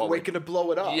literally like what we're we- going to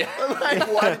blow it up. Yeah. Like,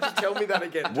 why did you tell me that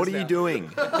again? What are just you now?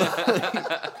 doing?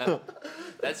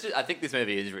 I think this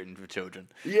movie is written for children.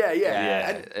 Yeah. Yeah,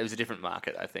 And, it was a different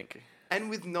market, I think. and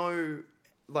with no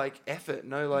like effort,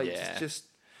 no like Yeah. just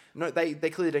no. They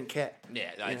clearly don't care.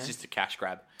 Yeah, no, You it's know? just a cash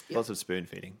grab. Lots of spoon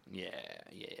feeding. Yeah.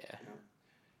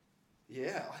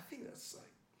 Yeah, I think that's like.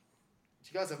 Do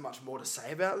you guys have much more to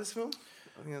say about this film?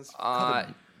 I think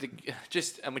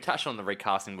that's. And we touched on the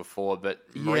recasting before, but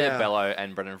Maria Yeah. Bello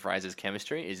and Brendan Fraser's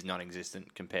chemistry is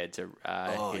non-existent compared to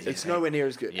his. It's nowhere near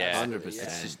as good. Yeah, Absolutely, 100%. yeah.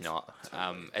 It's just not.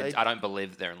 They- I don't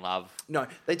believe they're in love. No,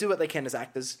 they do what they can as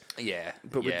actors, Yeah,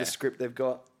 but with yeah. the script they've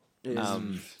got, is,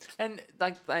 And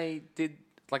like they did,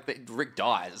 Rick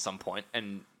dies at some point,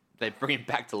 and they bring him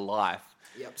back to life.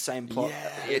 yep, same plot.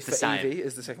 Yeah, it's the for same. Evie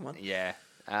is the second one. Yeah,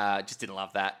 just didn't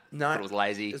love that. No, Thought it was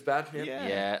lazy. It's bad. Yeah.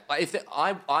 Yeah, like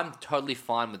I'm totally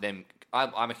fine with them.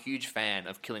 I'm a huge fan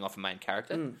of killing off a main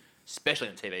character, especially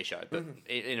in a TV show, but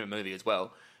in a movie as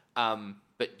well. But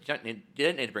you don't need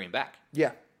to bring him back.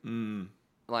 Yeah.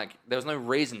 Like there was no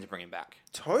reason to bring him back.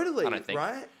 Totally. I don't think.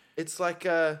 Right. It's like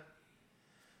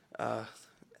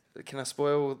can I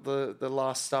spoil the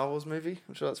last Star Wars movie?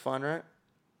 I'm sure that's fine, right?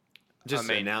 Just I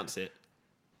mean- announce it.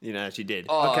 You know, she did.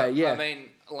 Oh, Okay, yeah. I mean,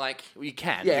 like you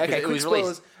can. Yeah. because Okay. it Quick was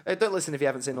spoilers. released. Don't listen if you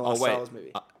haven't seen the last Star Wars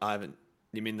movie. I haven't.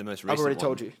 You mean the most I've recent already one?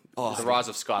 told you. Oh, The Rise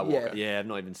of Skywalker. yeah, I've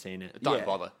not even seen it. Don't Yeah.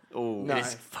 bother. Oh, No, It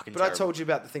is fucking but I terrible. told you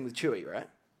about the thing with Chewie, right?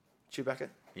 Chewbacca.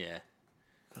 Yeah.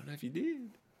 I don't know if you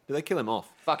did. Did they kill him off?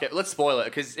 Fuck it. Let's spoil it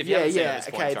because if you haven't seen it, at this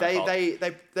point, Okay, it's your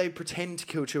fault. they pretend to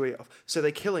kill Chewie off, so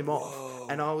they kill him off,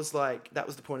 and I was like, that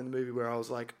was the point in the movie where I was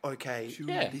like, okay,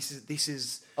 Yeah. this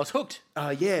is, I was hooked.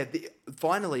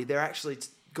 finally they're actually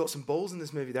got some balls in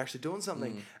this movie. They're actually doing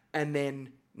something, and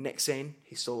then next scene,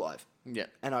 he's still alive, Yeah.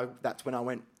 and that's when I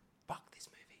went, fuck this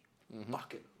movie,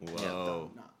 fuck it,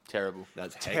 Whoa, no. Terrible.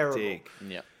 that's Terrible. hectic.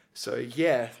 Yeah. So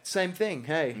yeah, same thing.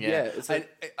 Hey, yeah, it's And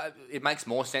it makes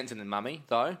more sense in the Mummy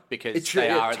though because It should- they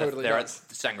it are totally they're does.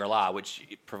 at Shangri-La, which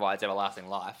provides everlasting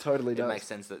life. Totally it does. makes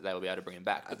sense that they will be able to bring him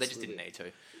back, but they just didn't need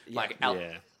to. Like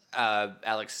Yeah.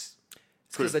 Alex.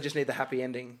 because they just need the happy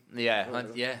ending. Yeah,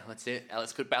 that's it.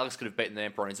 Alex could have beaten the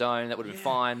Emperor on his own. That would have been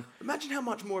fine. Imagine how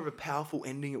much more of a powerful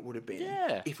ending it would have been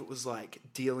Yeah. if it was like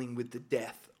dealing with the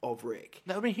death of Rick.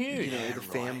 That would have been huge. You know, the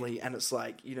family, and it's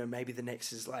like, you know, maybe the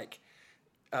next is like,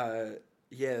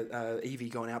 Evie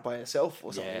going out by herself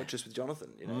or something, Yeah. just with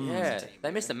Jonathan. You know, Yeah, as a team,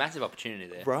 they missed a massive opportunity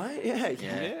there. right? Yeah,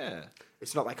 Yeah.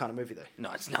 It's not that kind of movie though.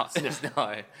 No, it's not. It's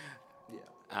no.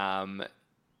 Yeah.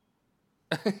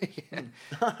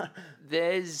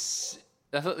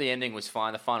 I thought the ending was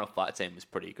fine. The final fight scene was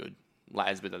pretty good, like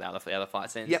as with the other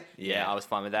fight scenes. Yep. Yeah, I was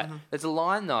fine with that. There's a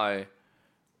line though,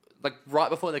 like right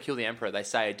before they kill the Emperor, they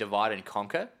say "divide and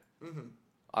conquer."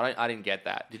 I didn't get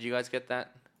that. Did you guys get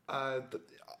that? But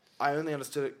I only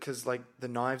understood it because like the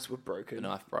knives were broken. The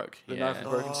knife broke. The yeah. knife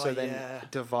was broken. So then yeah.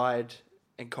 divide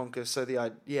and conquer. So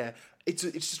it's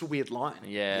just a weird line.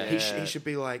 Yeah. He should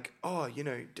be like, oh, you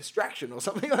know, distraction or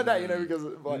something like that, you know, because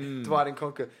like divide and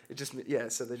conquer. It just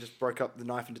so they just broke up the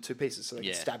knife into two pieces so they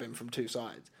Yeah. could stab him from two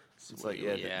sides. It's like,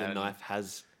 the knife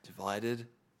has divided,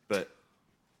 but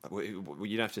you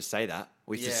don't have to say that.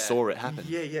 We Yeah. just saw it happen.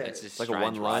 Yeah. It's just It's like a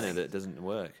strange one-liner writing. that doesn't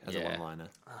work as Yeah. a one-liner.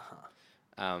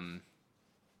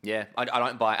 Yeah, I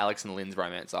don't buy Alex and Lynn's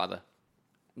romance either.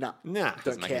 No. Nah. Don't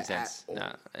Doesn't make care any sense. at all.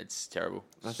 No, it's terrible.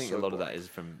 I think So a lot of boring. that is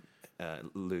from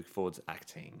Luke Ford's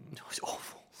acting. It was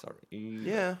awful. Sorry.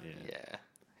 Yeah. Yeah,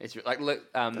 it's like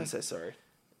look. Don't say sorry.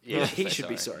 Yeah, He say should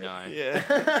be sorry. No. Yeah.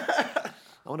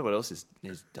 I wonder what else he's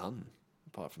done.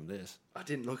 apart from this. I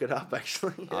didn't look it up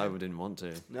actually. I didn't want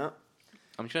to. No,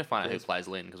 I'm just going to find out who plays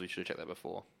Lynn because we should have checked that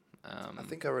before. I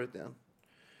think I wrote it down.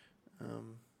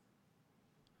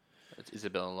 It's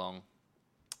Isabella Long.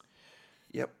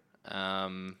 Yep.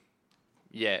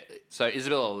 Yeah, so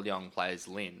Isabella Long plays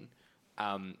Lynn.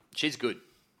 She's good.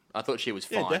 I thought she was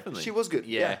fine. Yeah, definitely. She was good.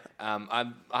 Yeah. I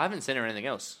haven't seen her in anything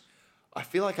else. I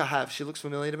feel like I have. She looks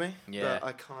familiar to me. Yeah. But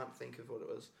I can't think of what it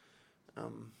was.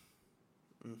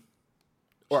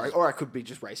 Or I could be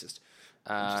just racist.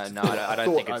 No, I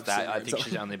don't think it's I've that. seen her I in think something.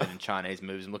 she's only been in Chinese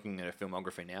movies. I'm looking at her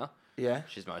filmography now. Yeah.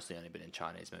 She's mostly only been in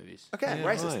Chinese movies. Okay, I'm Yeah,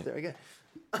 racist. right. There we go.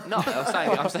 No,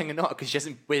 I'm saying not because she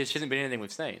hasn't been in anything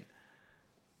we've seen.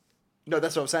 No,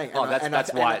 that's what I'm saying. Oh, And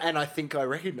that's why- And I think I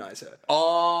recognise her.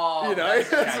 Oh, You know,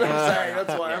 that's what I'm saying.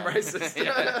 That's why I'm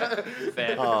racist.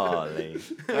 fair, Oh,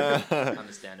 Lee.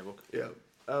 understandable. Yeah.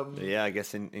 Yeah, I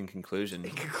guess in conclusion.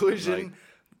 In conclusion, like-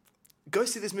 go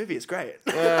see this movie. It's great.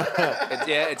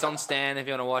 It's on Stan if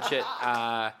you want to watch it.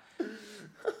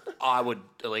 I would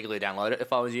illegally download it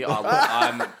if I was you.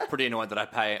 I'm pretty annoyed that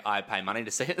I pay money to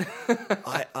see it.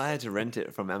 I had to rent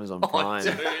it from Amazon Prime.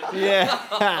 dude. Yeah.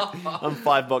 I'm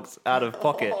 $5 out of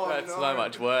pocket. That's so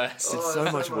much worse. It's Oh, so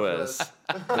that's much so much worse.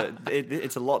 But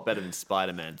it's a lot better than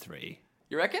Spider-Man 3.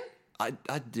 You reckon? I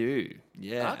do.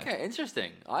 Yeah. Okay,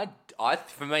 interesting.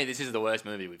 For me, this is the worst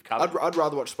movie we've covered. I'd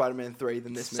rather watch Spider-Man 3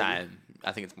 than this movie. Same.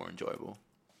 I think it's more enjoyable.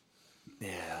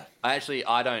 Yeah. I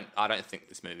don't think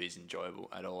this movie is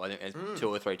enjoyable at all. I think there's 2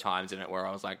 or 3 times in it where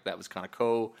I was like, that was kind of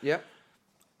cool. Yep.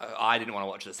 I didn't want to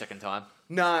watch it the second time.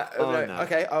 No, Oh, no. no.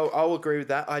 Okay, I'll agree with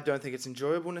that. I don't think it's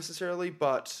enjoyable necessarily,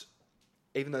 but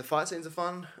even though the fight scenes are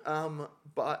fun,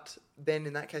 but then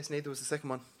in that case, neither was the second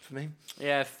one for me.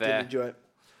 Yeah, Didn't fair. enjoy it.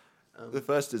 The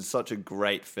first is such a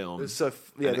great film. It's so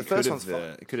yeah, and the it first could one's have,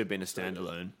 fun. It could have been a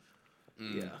standalone.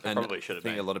 Yeah, And probably should have I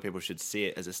think been. a lot of people should see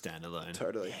it as a standalone.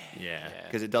 totally. Yeah, Yeah.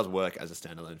 because it does work as a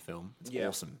standalone film. It's Yeah.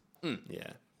 awesome.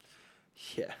 Yeah.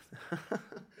 Yeah,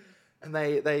 and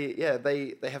they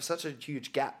have such a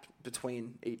huge gap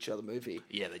between each other movie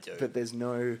Yeah, they do. that there's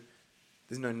no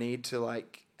need to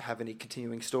like have any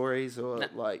continuing stories or No.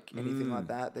 like anything like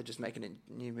that. They're just making a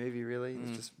new movie, really.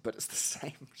 It's just, but it's the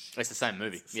same. It's the same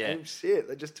movie. Yeah. Same shit.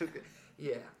 They just took it.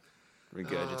 Yeah.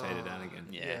 Regurgitated out again.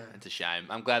 Yeah, Yeah. it's a shame.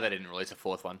 I'm glad they didn't release a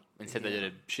 4th one. Instead, they did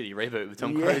a shitty reboot with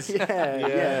Tom Yeah, Cruise.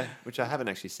 yeah. Which I haven't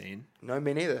actually seen. No,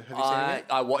 me neither. Have you seen it?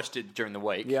 I watched it during the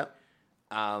week. Yeah.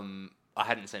 I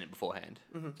hadn't seen it beforehand.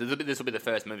 So this will be the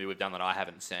first movie we've done that I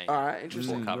haven't seen. All right.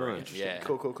 Interesting. Before covering right. it. Yeah.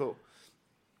 Cool.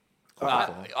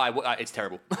 It's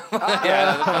terrible.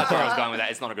 Yeah, that's where I was going with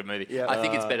that. It's not a good movie. Yeah. I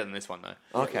think it's better than this one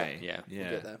though. Okay. Yeah.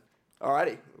 Yeah. Get there.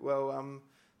 Alrighty. Well,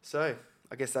 so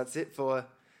I guess that's it for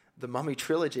the Mummy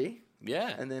trilogy,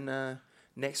 Yeah. and then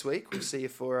next week we'll see you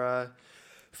for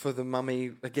the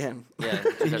Mummy again. Yeah.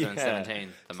 2017.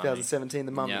 The Mummy. 2017,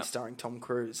 The Mummy, Yeah. starring Tom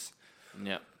Cruise.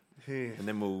 Yeah. Who- And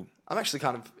then we'll. I'm actually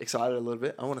kind of excited a little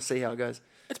bit. I want to see how it goes.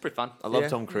 It's pretty fun. I love Yeah.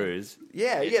 Tom Cruise.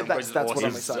 Yeah, Tom Cruise that's is what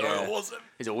I'm awesome. excited So about. awesome.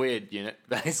 He's a weird unit.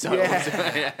 But he's so Yeah. awesome.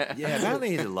 Yeah. Yeah, apparently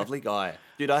he's a lovely guy.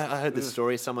 Dude, I heard this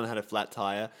story. Someone had a flat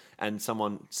tire and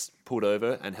someone pulled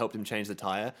over and helped him change the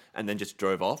tire and then just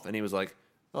drove off. And he was like,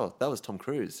 oh, that was Tom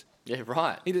Cruise. Yeah,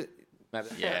 right. He did.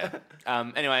 Yeah.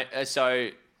 Anyway, so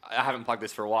I haven't plugged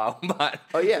this for a while, but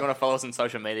Oh, yeah. if you want to follow us on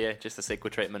social media, just the Sequel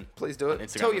Treatment. Please do it. On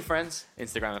Instagram. Tell your friends.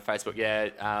 Instagram and Facebook, yeah.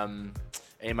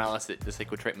 Email us at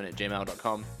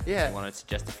thesequeltreatment@gmail.com. Yeah. If you want to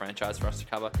suggest a franchise for us to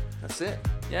cover. That's it.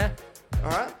 Yeah.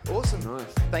 All right. Awesome.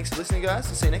 Nice. Thanks for listening, guys.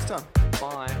 We'll see you next time.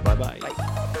 Bye. Bye-bye.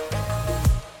 Bye.